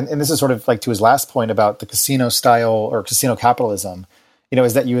 and this is sort of like to his last point about the casino style or casino capitalism,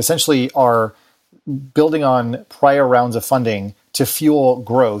 is that you essentially are building on prior rounds of funding to fuel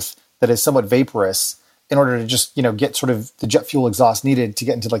growth that is somewhat vaporous in order to just, get sort of the jet fuel exhaust needed to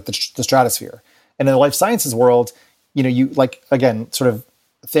get into like the stratosphere. And in the life sciences world, you like, again, sort of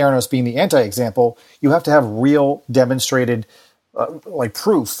Theranos being the anti-example, you have to have real demonstrated like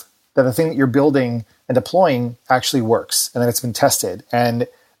proof that the thing that you're building and deploying actually works and that it's been tested and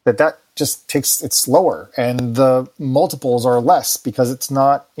that just it's slower and the multiples are less because it's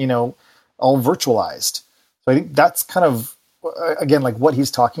not, all virtualized. So I think that's kind of, again, like what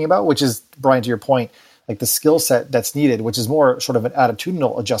he's talking about, which is, Brian, to your point, like the skill set that's needed, which is more sort of an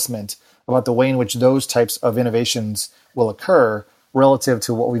attitudinal adjustment about the way in which those types of innovations will occur relative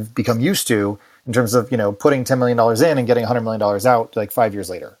to what we've become used to in terms of, putting $10 million in and getting $100 million out like 5 years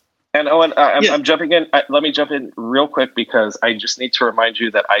later. And Owen, I'm jumping in. Let me jump in real quick because I just need to remind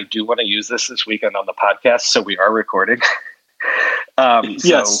you that I do want to use this weekend on the podcast. So we are recording.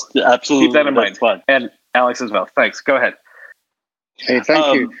 Yes, absolutely. Keep that in mind. Fun. And Alex as well. Thanks. Go ahead. Hey,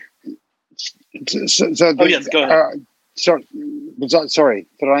 thank you. Yes, go ahead. Sorry,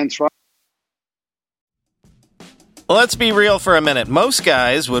 did I interrupt? Let's be real for a minute. Most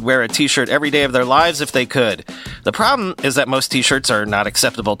guys would wear a t-shirt every day of their lives if they could. The problem is that most t-shirts are not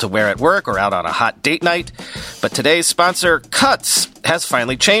acceptable to wear at work or out on a hot date night. But today's sponsor, Cuts, has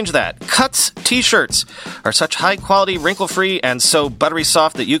finally changed that. Cuts t-shirts are such high-quality, wrinkle-free, and so buttery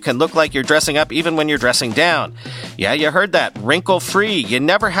soft that you can look like you're dressing up even when you're dressing down. Yeah, you heard that. Wrinkle-free. You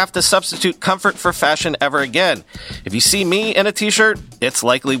never have to substitute comfort for fashion ever again. If you see me in a t-shirt, it's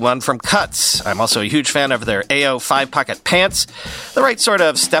likely one from Cuts. I'm also a huge fan of their AO 5-pocket pants. The right sort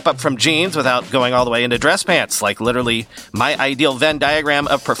of step up from jeans without going all the way into dress pants, like literally my ideal Venn diagram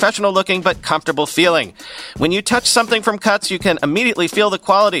of professional looking but comfortable feeling. When you touch something from Cuts, you can immediately feel the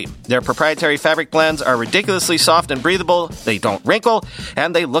quality. Their proprietary fabric blends are ridiculously soft and breathable, they don't wrinkle,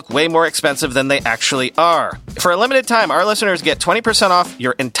 and they look way more expensive than they actually are. For a limited time, our listeners get 20% off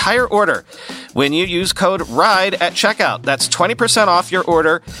your entire order when you use code RIDE at checkout. That's 20% off your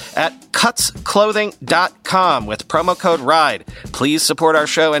order at cutsclothing.com with promo code RIDE. Please support our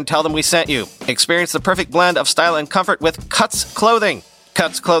show and tell them we sent you. Experience the perfect blend of style and comfort with Cuts Clothing.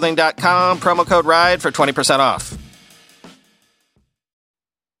 Cutsclothing.com, promo code RIDE for 20% off.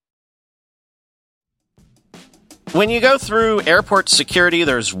 When you go through airport security,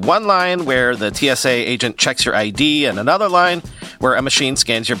 there's one line where the TSA agent checks your ID and another line where a machine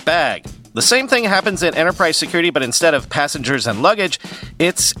scans your bag. The same thing happens in enterprise security, but instead of passengers and luggage,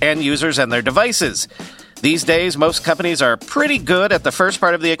 it's end users and their devices. These days, most companies are pretty good at the first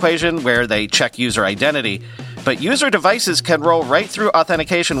part of the equation where they check user identity. but user devices can roll right through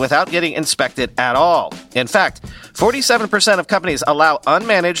authentication without getting inspected at all. In fact, 47% of companies allow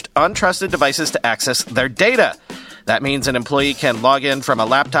unmanaged, untrusted devices to access their data. That means an employee can log in from a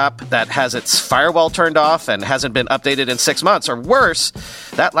laptop that has its firewall turned off and hasn't been updated in 6 months, or worse,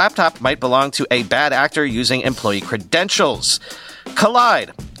 that laptop might belong to a bad actor using employee credentials.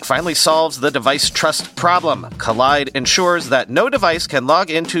 Collide finally solves the device trust problem. Collide ensures that no device can log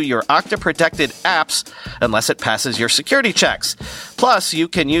into your Okta-protected apps unless it passes your security checks. Plus, you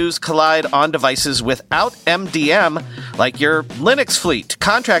can use Collide on devices without MDM, like your Linux fleet,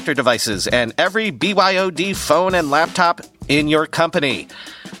 contractor devices, and every BYOD phone and laptop in your company.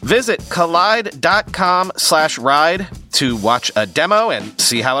 Visit collide.com/ride to watch a demo and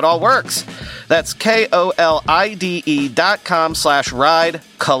see how it all works. That's KOLIDE.com/ride,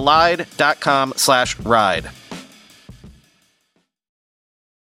 collide.com/ride.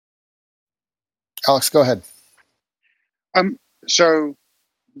 Alex, go ahead. So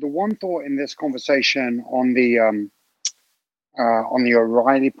the one thought in this conversation on the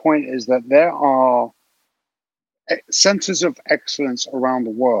O'Reilly point is that there are centers of excellence around the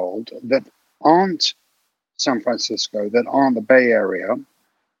world that aren't San Francisco, that aren't the Bay Area,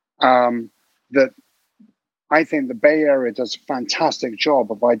 that I think the Bay Area does a fantastic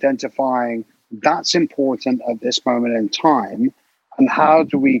job of identifying that's important at this moment in time, and how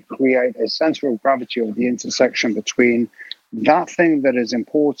do we create a center of gravity or the intersection between that thing that is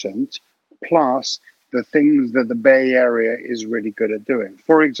important plus the things that the Bay Area is really good at doing.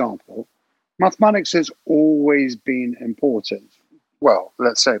 For example, mathematics has always been important. Well,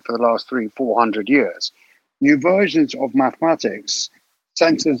 let's say for the last 300-400 years. New versions of mathematics,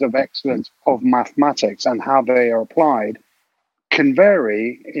 centers of excellence of mathematics and how they are applied can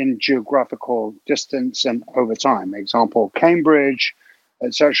vary in geographical distance and over time. Example, Cambridge,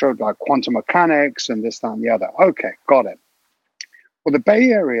 etc., like quantum mechanics and this, that, and the other. Okay, got it. What the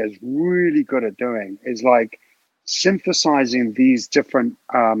Bay Area is really good at doing is like synthesizing these different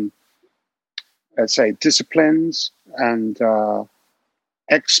let's say, disciplines and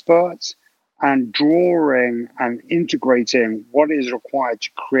experts, and drawing and integrating what is required to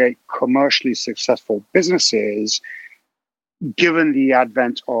create commercially successful businesses, given the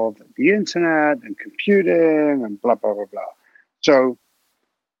advent of the internet and computing and blah, blah, blah, blah. So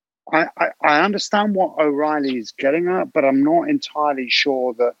I understand what O'Reilly is getting at, but I'm not entirely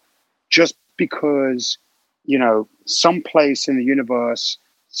sure that just because, you know, someplace in the universe,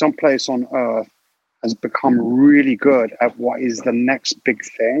 someplace on Earth, has become really good at what is the next big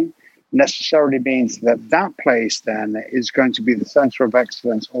thing, necessarily means that that place then is going to be the center of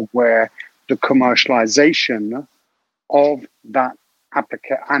excellence of where the commercialization of that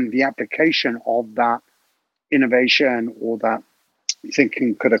and the application of that innovation or that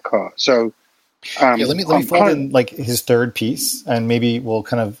thinking could occur. So let me fold in like his third piece, and maybe we'll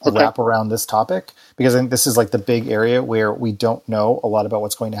kind of wrap around this topic, because I think this is like the big area where we don't know a lot about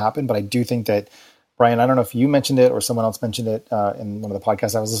what's going to happen. But I do think that, Brian, I don't know if you mentioned it or someone else mentioned it in one of the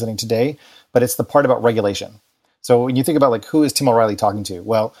podcasts I was listening today, but it's the part about regulation. So when you think about like, who is Tim O'Reilly talking to?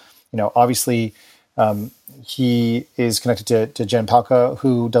 Well, you know, obviously he is connected to Jen Palka,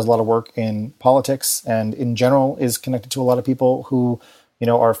 who does a lot of work in politics and in general is connected to a lot of people who, you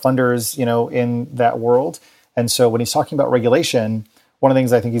know, are funders, you know, in that world. And so when he's talking about regulation, one of the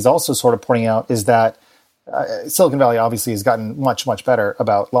things I think he's also sort of pointing out is that Silicon Valley obviously has gotten much, much better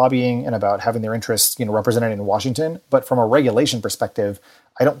about lobbying and about having their interests, you know, represented in Washington. But from a regulation perspective,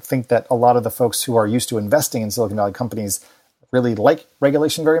 I don't think that a lot of the folks who are used to investing in Silicon Valley companies really like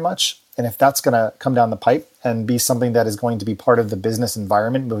regulation very much. And if that's going to come down the pipe and be something that is going to be part of the business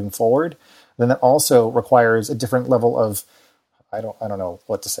environment moving forward, then that also requires a different level of, I don't know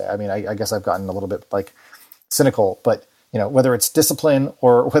what to say. I mean, I guess I've gotten a little bit like cynical, but you know, whether it's discipline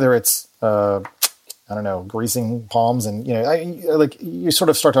or whether it's I don't know, greasing palms, and you know, like you sort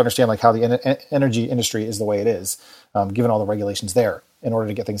of start to understand like how the energy industry is the way it is, given all the regulations there in order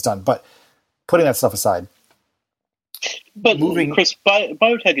to get things done. But putting that stuff aside, but Chris,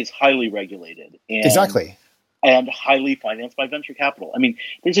 biotech is highly regulated, and, exactly, and highly financed by venture capital. I mean,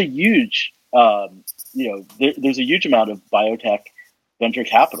 there's a huge, there's a huge amount of biotech venture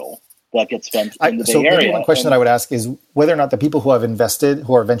capital that gets spent in the Bay Area. One question that I would ask is whether or not the people who have invested,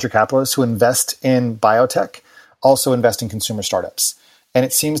 who are venture capitalists, who invest in biotech, also invest in consumer startups. And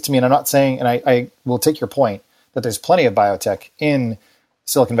it seems to me, and I'm not saying, and I will take your point, that there's plenty of biotech in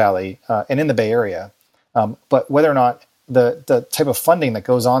Silicon Valley and in the Bay Area, but whether or not the type of funding that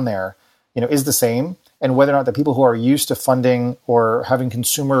goes on there, you know, is the same, and whether or not the people who are used to funding or having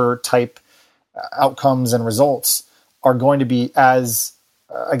consumer type outcomes and results are going to be as,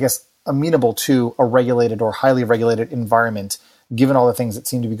 I guess, amenable to a regulated or highly regulated environment, given all the things that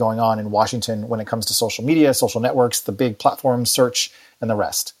seem to be going on in Washington when it comes to social media, social networks, the big platforms, search, and the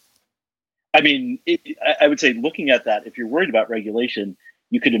rest? I mean, I would say looking at that, if you're worried about regulation,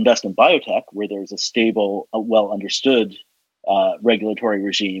 you could invest in biotech where there's a stable, well understood regulatory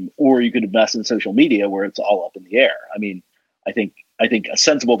regime, or you could invest in social media where it's all up in the air. I mean, I think a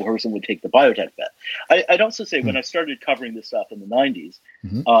sensible person would take the biotech bet. I'd also say when I started covering this stuff in the 90s,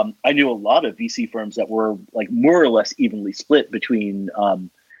 I knew a lot of VC firms that were like more or less evenly split between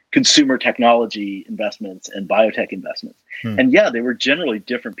consumer technology investments and biotech investments. And yeah, they were generally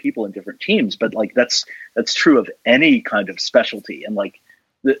different people in different teams, but like that's true of any kind of specialty. And like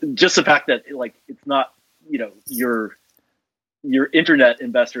just the fact that like it's not, your internet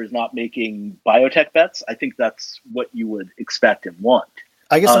investor is not making biotech bets, I think that's what you would expect and want.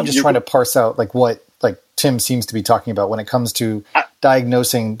 I guess I'm just trying to parse out like what like Tim seems to be talking about when it comes to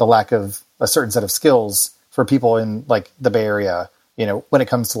diagnosing the lack of a certain set of skills for people in like the Bay Area, when it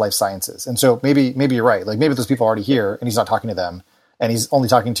comes to life sciences. And so maybe you're right. Like maybe those people are already here and he's not talking to them and he's only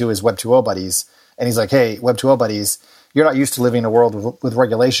talking to his Web 2.0 buddies. And he's like, hey, Web 2.0 buddies, you're not used to living in a world with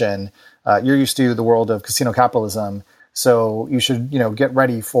regulation. You're used to the world of casino capitalism. So you should, get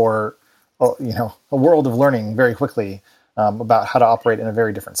ready for, a world of learning very quickly about how to operate in a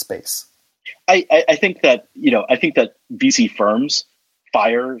very different space. I think that VC firms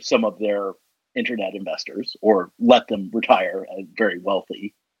fire some of their internet investors or let them retire very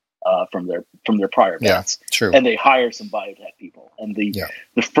wealthy from their prior bets. Yeah, true. And they hire some biotech people, and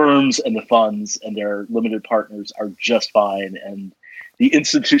the firms and the funds and their limited partners are just fine. And the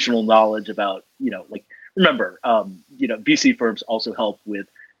institutional knowledge about, remember, VC firms also help with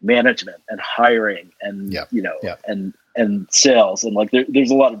management and hiring and, and sales. And like,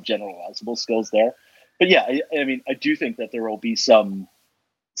 there's a lot of generalizable skills there. But yeah, I mean, I do think that there will be some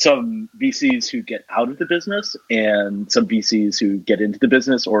VCs who get out of the business and some VCs who get into the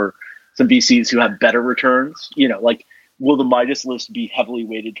business, or some VCs who have better returns. Like, will the Midas list be heavily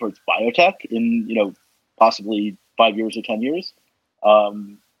weighted towards biotech in, possibly 5 years or 10 years?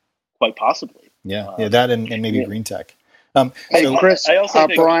 Quite possibly. That and maybe green tech. Hey, Chris, I also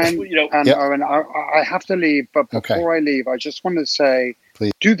think, Brian, and Owen, I have to leave, but before I leave, I just want to say,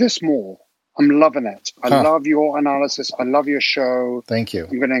 please do this more. I'm loving it. I love your analysis. I love your show. Thank you.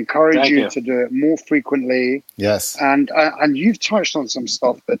 I'm going to encourage you to do it more frequently. Yes. And you've touched on some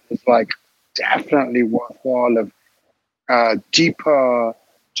stuff that is like definitely worthwhile of deeper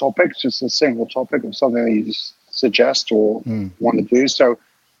topics, just a single topic of something that you just suggest or want to do. So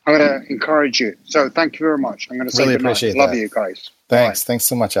I'm going to encourage you. So thank you very much. I'm going to say really good night. appreciate Love that. you guys. Thanks. Bye. Thanks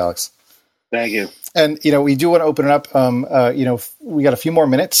so much, Alex. Thank you. And, we do want to open it up. We got a few more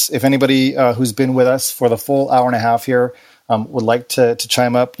minutes. If anybody who's been with us for the full hour and a half here would like to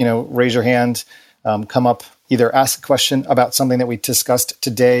chime up, raise your hand, come up, either ask a question about something that we discussed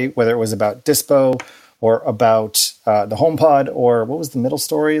today, whether it was about Dispo or about the HomePod, or what was the middle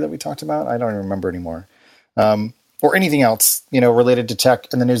story that we talked about? I don't even remember anymore. Or anything else, related to tech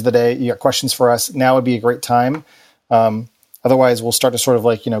and the news of the day. You got questions for us. Now would be a great time. Otherwise, we'll start to sort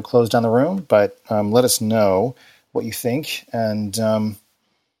of close down the room, but let us know what you think. And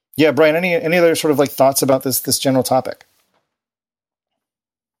Brian, any other sort of thoughts about this general topic?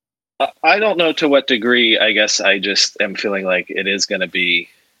 I don't know to what degree. I guess I just am feeling like it is going to be.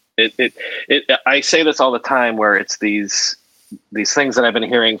 I say this all the time, where it's these things that I've been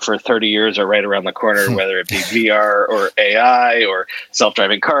hearing for 30 years are right around the corner, whether it be VR or AI or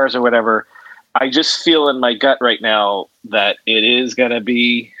self-driving cars or whatever. I just feel in my gut right now that it is going to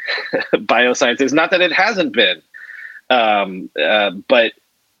be biosciences. Not that it hasn't been, but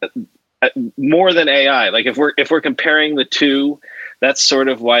more than AI. Like if we're comparing the two, that's sort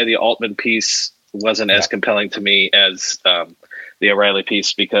of why the Altman piece wasn't as compelling to me as the O'Reilly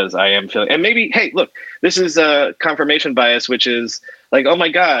piece, because I am feeling, and maybe, hey, look, this is a confirmation bias, which is like, oh my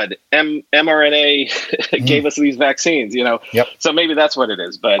God, mRNA gave us these vaccines, Yep. So maybe that's what it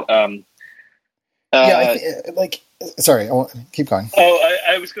is. But sorry, keep going. Oh,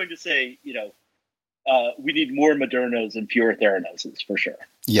 I was going to say, we need more Modernas and fewer Theranoses for sure.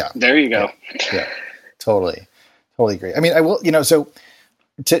 Yeah. There you go. Yeah, totally agree. I mean, I will, so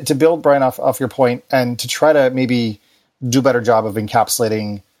to build, Brian, off your point, and to try to maybe do a better job of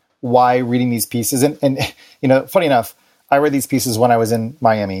encapsulating why reading these pieces. And funny enough, I read these pieces when I was in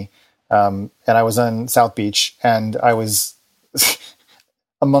Miami, and I was on South Beach, and I was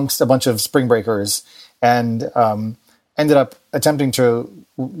amongst a bunch of spring breakers, and ended up attempting to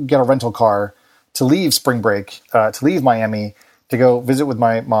get a rental car to leave spring break, to leave Miami, to go visit with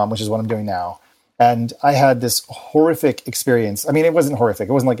my mom, which is what I'm doing now. And I had this horrific experience. I mean, it wasn't horrific.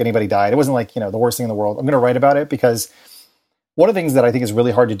 It wasn't like anybody died. It wasn't like, the worst thing in the world. I'm going to write about it because one of the things that I think is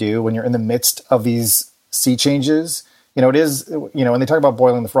really hard to do when you're in the midst of these sea changes, it is, when they talk about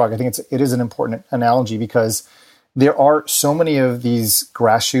boiling the frog, I think it is an important analogy because there are so many of these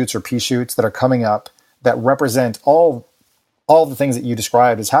grass shoots or pea shoots that are coming up that represent all the things that you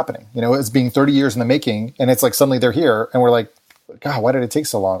described as happening. It's being 30 years in the making, and it's like suddenly they're here, and we're like, God, why did it take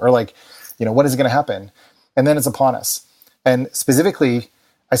so long? Or like, when is it going to happen? And then it's upon us. And specifically,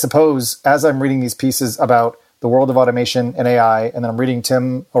 I suppose, as I'm reading these pieces about the world of automation and AI, and then I'm reading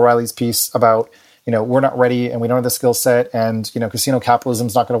Tim O'Reilly's piece about, we're not ready and we don't have the skill set, and, casino capitalism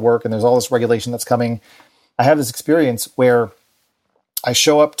is not going to work, and there's all this regulation that's coming. I have this experience where I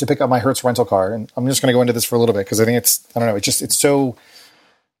show up to pick up my Hertz rental car, and I'm just going to go into this for a little bit because I think it so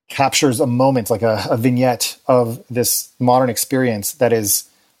captures a moment, like a vignette of this modern experience that is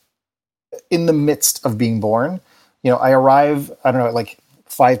in the midst of being born. I arrive, at like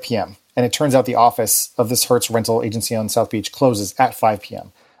 5 p.m. and it turns out the office of this Hertz rental agency on South Beach closes at 5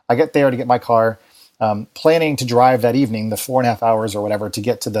 p.m. I get there to get my car, planning to drive that evening, the 4.5 hours or whatever, to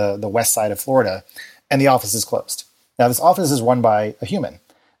get to the west side of Florida, and the office is closed. Now, this office is run by a human,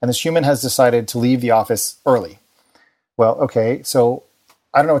 and this human has decided to leave the office early. Well, okay, so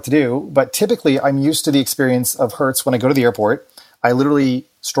I don't know what to do, but typically I'm used to the experience of Hertz when I go to the airport. I literally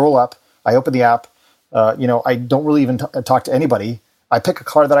stroll up, I open the app, I don't really even talk to anybody. I pick a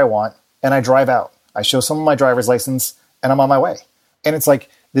car that I want, and I drive out. I show someone my driver's license, and I'm on my way. And it's like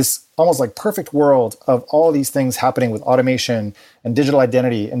this almost like perfect world of all these things happening with automation and digital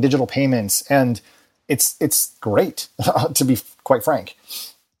identity and digital payments, and it's great, to be quite frank.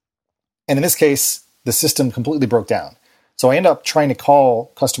 And in this case, the system completely broke down. So I end up trying to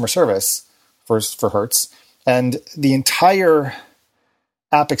call customer service for Hertz, and the entire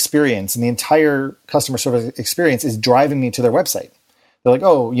app experience and the entire customer service experience is driving me to their website. They're like,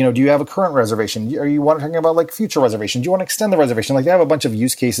 oh, do you have a current reservation? Are you talking about like future reservation? Do you want to extend the reservation? Like they have a bunch of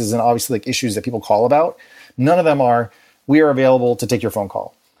use cases and obviously like issues that people call about. None of them are, we are available to take your phone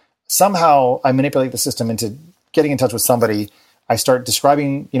call. Somehow I manipulate the system into getting in touch with somebody. I start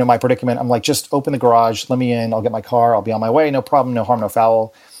describing, my predicament. I'm like, just open the garage, let me in, I'll get my car, I'll be on my way, no problem, no harm, no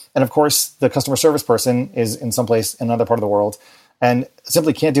foul. And of course, the customer service person is in some place in another part of the world and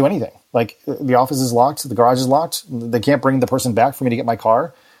simply can't do anything. Like the office is locked, the garage is locked, they can't bring the person back for me to get my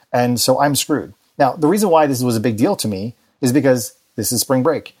car. And so I'm screwed. Now, the reason why this was a big deal to me is because this is spring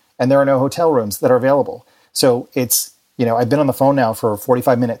break and there are no hotel rooms that are available. So it's, I've been on the phone now for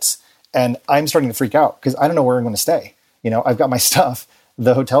 45 minutes and I'm starting to freak out because I don't know where I'm going to stay. I've got my stuff,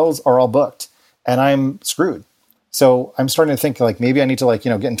 the hotels are all booked and I'm screwed. So I'm starting to think like maybe I need to like,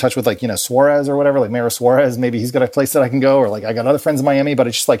 get in touch with like, Suarez or whatever, like Mayor Suarez, maybe he's got a place that I can go, or like I got other friends in Miami, but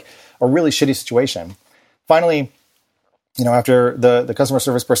it's just like a really shitty situation. Finally, after the customer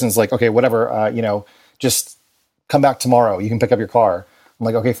service person's like, okay, whatever, just come back tomorrow. You can pick up your car. I'm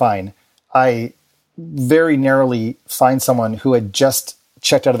like, okay, fine. I very narrowly find someone who had just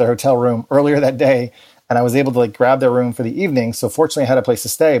checked out of their hotel room earlier that day, and I was able to like grab their room for the evening. So fortunately I had a place to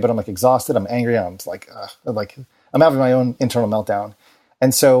stay, but I'm like exhausted. I'm angry. I'm like I'm having my own internal meltdown.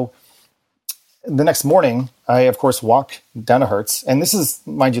 And so the next morning I of course walk down to Hertz, and this is,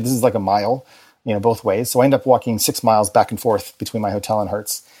 mind you, this is like a mile, both ways. So I end up walking 6 miles back and forth between my hotel and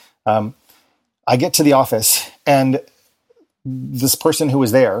Hertz. I get to the office and this person who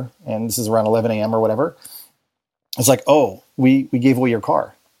was there, and this is around 11 a.m. or whatever, it's like, oh, we gave away your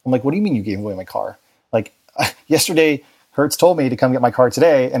car. I'm like, what do you mean you gave away my car? Like yesterday, Hertz told me to come get my car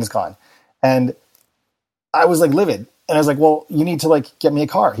today and it's gone. And I was like livid. And I was like, well, you need to like get me a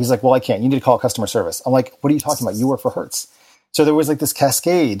car. He's like, well, I can't. You need to call customer service. I'm like, what are you talking about? You work for Hertz. So there was like this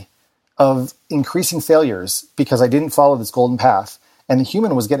cascade of increasing failures because I didn't follow this golden path and the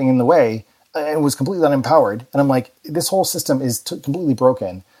human was getting in the way and was completely unempowered. And I'm like, this whole system is completely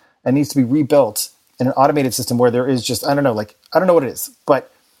broken and needs to be rebuilt in an automated system where there is just, I don't know what it is,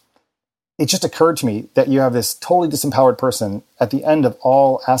 but it just occurred to me that you have this totally disempowered person at the end of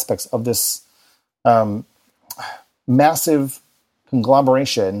all aspects of this massive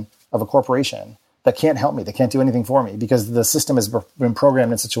conglomeration of a corporation that can't help me. They can't do anything for me because the system has been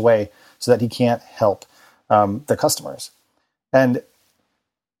programmed in such a way so that he can't help the customers. And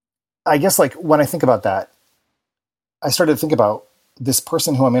I guess like when I think about that, I started to think about this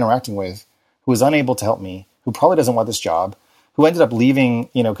person who I'm interacting with, who is unable to help me, who probably doesn't want this job, who ended up leaving,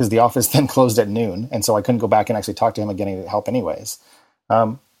 because the office then closed at noon. And so I couldn't go back and actually talk to him and get any help anyways.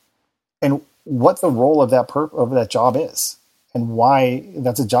 And what the role of that job is and why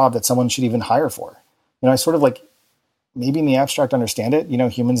that's a job that someone should even hire for. I sort of like, maybe in the abstract understand it,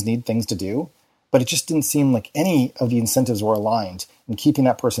 humans need things to do. but it just didn't seem like any of the incentives were aligned in keeping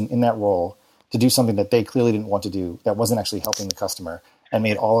that person in that role to do something that they clearly didn't want to do, that wasn't actually helping the customer, and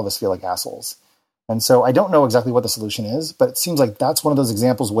made all of us feel like assholes. And so I don't know exactly what the solution is, but it seems like that's one of those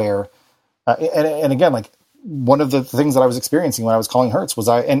examples where, and again, like one of the things that I was experiencing when I was calling Hertz was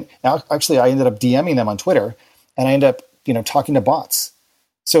I ended up DMing them on Twitter, and I ended up, talking to bots.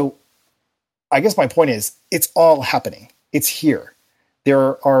 So I guess my point is, it's all happening. It's here.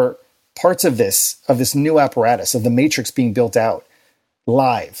 There are parts of this new apparatus, of the matrix being built out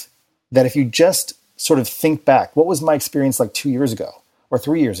live, that if you just sort of think back, what was my experience like 2 years ago or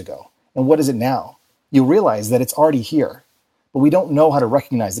 3 years ago? And what is it now? You realize that it's already here, but we don't know how to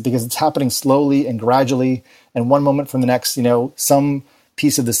recognize it because it's happening slowly and gradually. And one moment from the next, some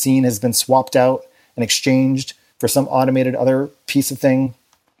piece of the scene has been swapped out and exchanged for some automated other piece of thing.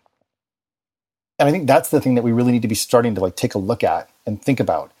 And I think that's the thing that we really need to be starting to take a look at and think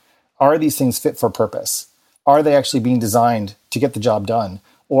about. Are these things fit for purpose? Are they actually being designed to get the job done?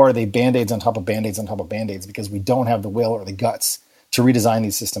 Or are they Band-Aids on top of Band-Aids on top of Band-Aids because we don't have the will or the guts to redesign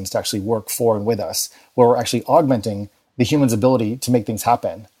these systems to actually work for and with us, where we're actually augmenting the human's ability to make things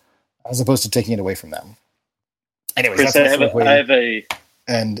happen as opposed to taking it away from them? Anyways, Chris, that's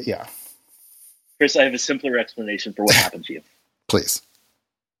Chris, I have a simpler explanation for what happened to you. Please.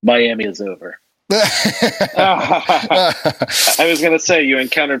 Miami is over. I was going to say, you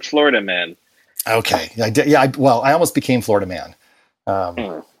encountered Florida Man. Okay. I did. Yeah. I almost became Florida Man.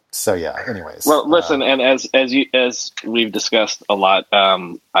 So yeah, anyways. Well, listen, and as we've discussed a lot,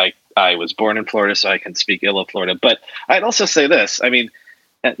 I was born in Florida, so I can speak ill of Florida. But I'd also say this. I mean,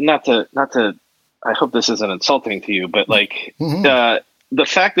 not to. I hope this isn't insulting to you, but the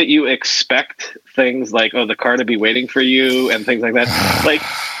fact that you expect things like, the car to be waiting for you and things like that,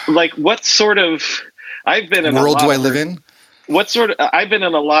 like what sort of? I've been in world do I live in? I've been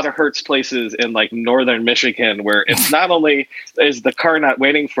in a lot of Hertz places in northern Michigan where it's not only is the car not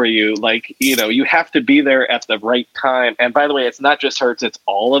waiting for you, you have to be there at the right time. And by the way, it's not just Hertz, it's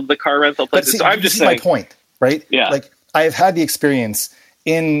all of the car rental places. So I'm just saying, my point, right? Yeah. I have had the experience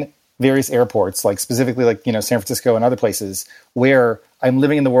in various airports, specifically San Francisco and other places where I'm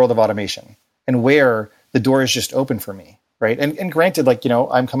living in the world of automation and where the door is just open for me. Right. And granted,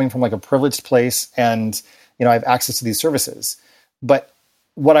 I'm coming from a privileged place and, I have access to these services. But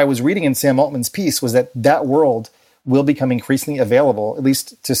what I was reading in Sam Altman's piece was that world will become increasingly available, at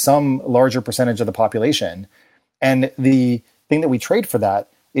least to some larger percentage of the population. And the thing that we trade for that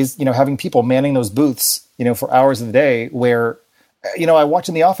is, having people manning those booths, for hours of the day where, I watched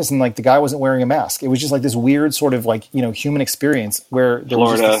in the office and the guy wasn't wearing a mask. It was just this weird sort of human experience where there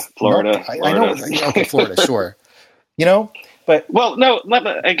Florida. I know. Okay, Florida, sure. But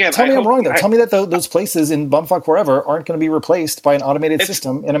again, tell me I'm wrong though. Tell me that those places in bumfuck wherever aren't going to be replaced by an automated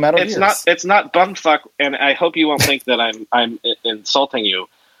system in a matter of years. It's not bumfuck, and I hope you won't think that I'm insulting you.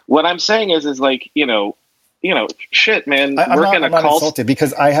 What I'm saying is shit, man. I'm not insulted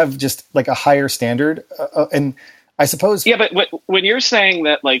because I have just a higher standard, and I suppose. Yeah, but when you're saying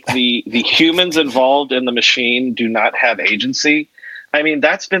that the humans involved in the machine do not have agency. I mean,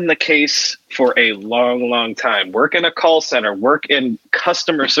 that's been the case for a long, long time. Work in a call center, work in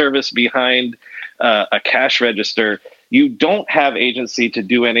customer service behind a cash register. You don't have agency to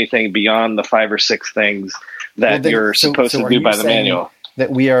do anything beyond the 5 or 6 things that you're supposed to do by the manual.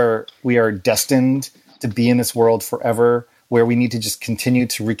 That we are destined to be in this world forever, where we need to just continue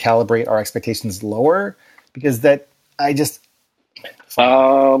to recalibrate our expectations lower, because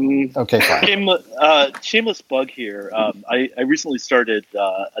okay, fine. Shameless plug here. I recently started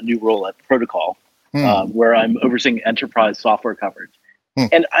a new role at Protocol, where I'm overseeing enterprise software coverage.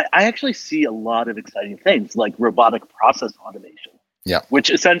 And I actually see a lot of exciting things like robotic process automation, which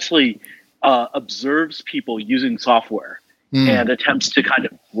essentially observes people using software and attempts to kind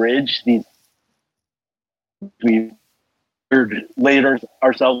of bridge these we later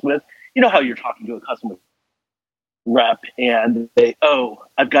ourselves with. You know how you're talking to a customer rep and they,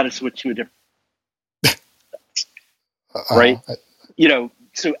 I've got to switch to a different right?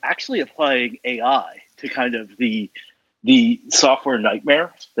 So actually applying AI to kind of the software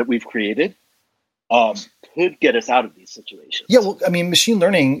nightmare that we've created could get us out of these situations. Yeah, well, I mean, machine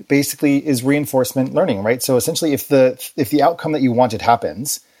learning basically is reinforcement learning, right? So essentially, if the outcome that you wanted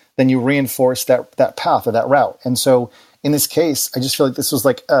happens, then you reinforce that path or that route. And so in this case, I just feel like this was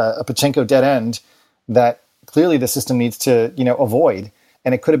like a Pachinko dead end that clearly the system needs to, avoid.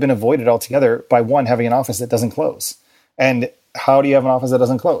 And it could have been avoided altogether by having an office that doesn't close. And how do you have an office that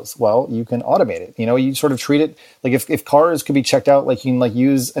doesn't close? Well, you can automate it. You sort of treat it like if cars could be checked out, like you can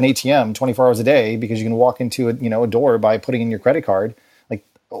use an ATM 24 hours a day because you can walk into a door by putting in your credit card. Like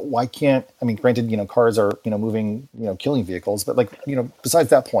why can't, I mean, granted, cars are, moving, killing vehicles, but like, besides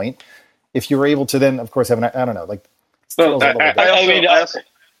that point, if you were able to then, of course, have an, I don't know, like, Well, I mean,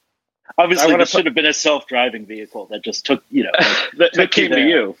 obviously, wanna this should have been a self-driving vehicle that just took, that came to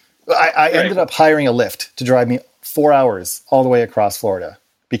you. I ended up hiring a Lyft to drive me 4 hours all the way across Florida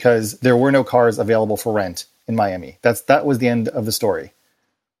because there were no cars available for rent in Miami. That was the end of the story.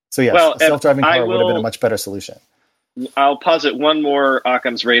 So yes, a self-driving car would have been a much better solution. I'll posit one more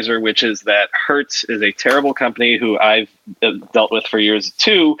Occam's razor, which is that Hertz is a terrible company who I've dealt with for years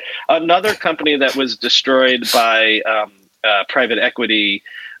too. Another company that was destroyed by private equity,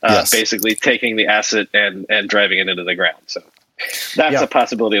 basically taking the asset and driving it into the ground. So that's a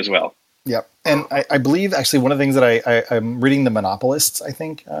possibility as well. Yep. And I believe actually one of the things that I'm reading, The Monopolists, I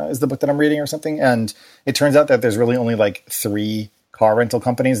think is the book that I'm reading or something. And it turns out that there's really only like 3 car rental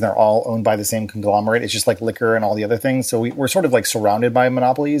companies and they're all owned by the same conglomerate. It's just like liquor and all the other things. So we're sort of like surrounded by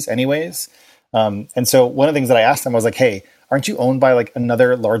monopolies anyways. And so one of the things that I asked them was like, hey, aren't you owned by like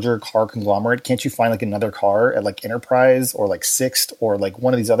another larger car conglomerate? Can't you find like another car at like Enterprise or like Sixt or like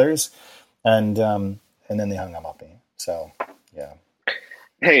one of these others? And then they hung up on me. So yeah.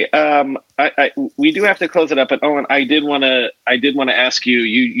 Hey, we do have to close it up, but Owen, I did want to ask you.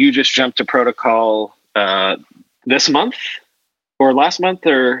 You just jumped to protocol this month or last month,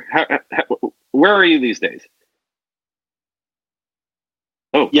 or where are you these days?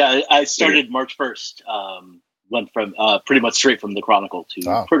 Oh, yeah, I started March 1st. Went from pretty much straight from the Chronicle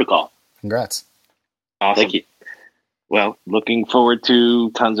to Protocol. Congrats! Awesome. Thank you. Well, looking forward to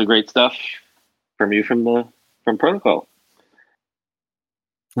tons of great stuff from you from Protocol.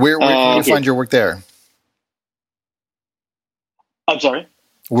 Where can you find your work there? I'm sorry?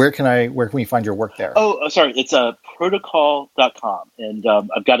 Where can we find your work there? Oh, sorry. It's protocol.com. And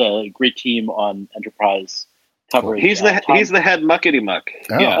I've got a great team on enterprise covering. He's the head muckety muck.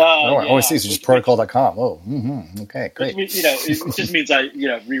 Oh, yeah. I always see. So just protocol.com. Oh, okay, great. It just means I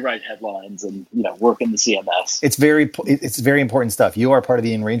rewrite headlines and work in the CMS. It's very important stuff. You are part of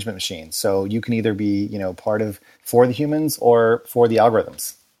the arrangement machine, so you can either be part of for the humans or for the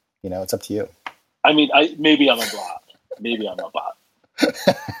algorithms. It's up to you. I mean, maybe I'm a bot.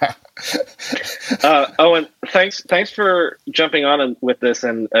 Owen, thanks for jumping on with this.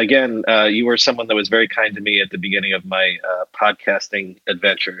 And again, you were someone that was very kind to me at the beginning of my podcasting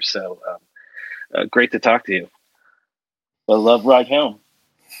adventure. So great to talk to you. I love Ride Home.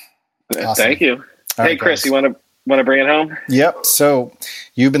 Awesome. Thank you. All hey, right, Chris, guys. you want to bring it home? Yep. So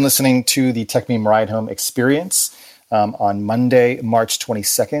you've been listening to the TechMeme Ride Home experience on Monday, March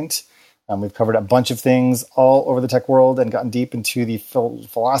 22nd. We've covered a bunch of things all over the tech world and gotten deep into the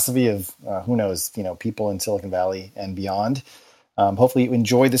philosophy of, who knows, people in Silicon Valley and beyond. Hopefully you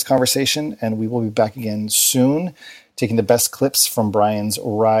enjoyed this conversation, and we will be back again soon, taking the best clips from Brian's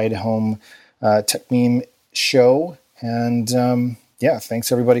Ride Home Tech Meme show. And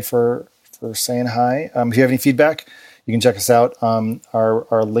thanks everybody for saying hi. If you have any feedback, you can check us out.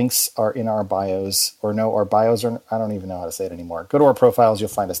 Our links are in our bios, our bios are, I don't even know how to say it anymore. Go to our profiles, you'll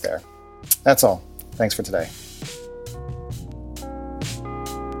find us there. That's all. Thanks for today.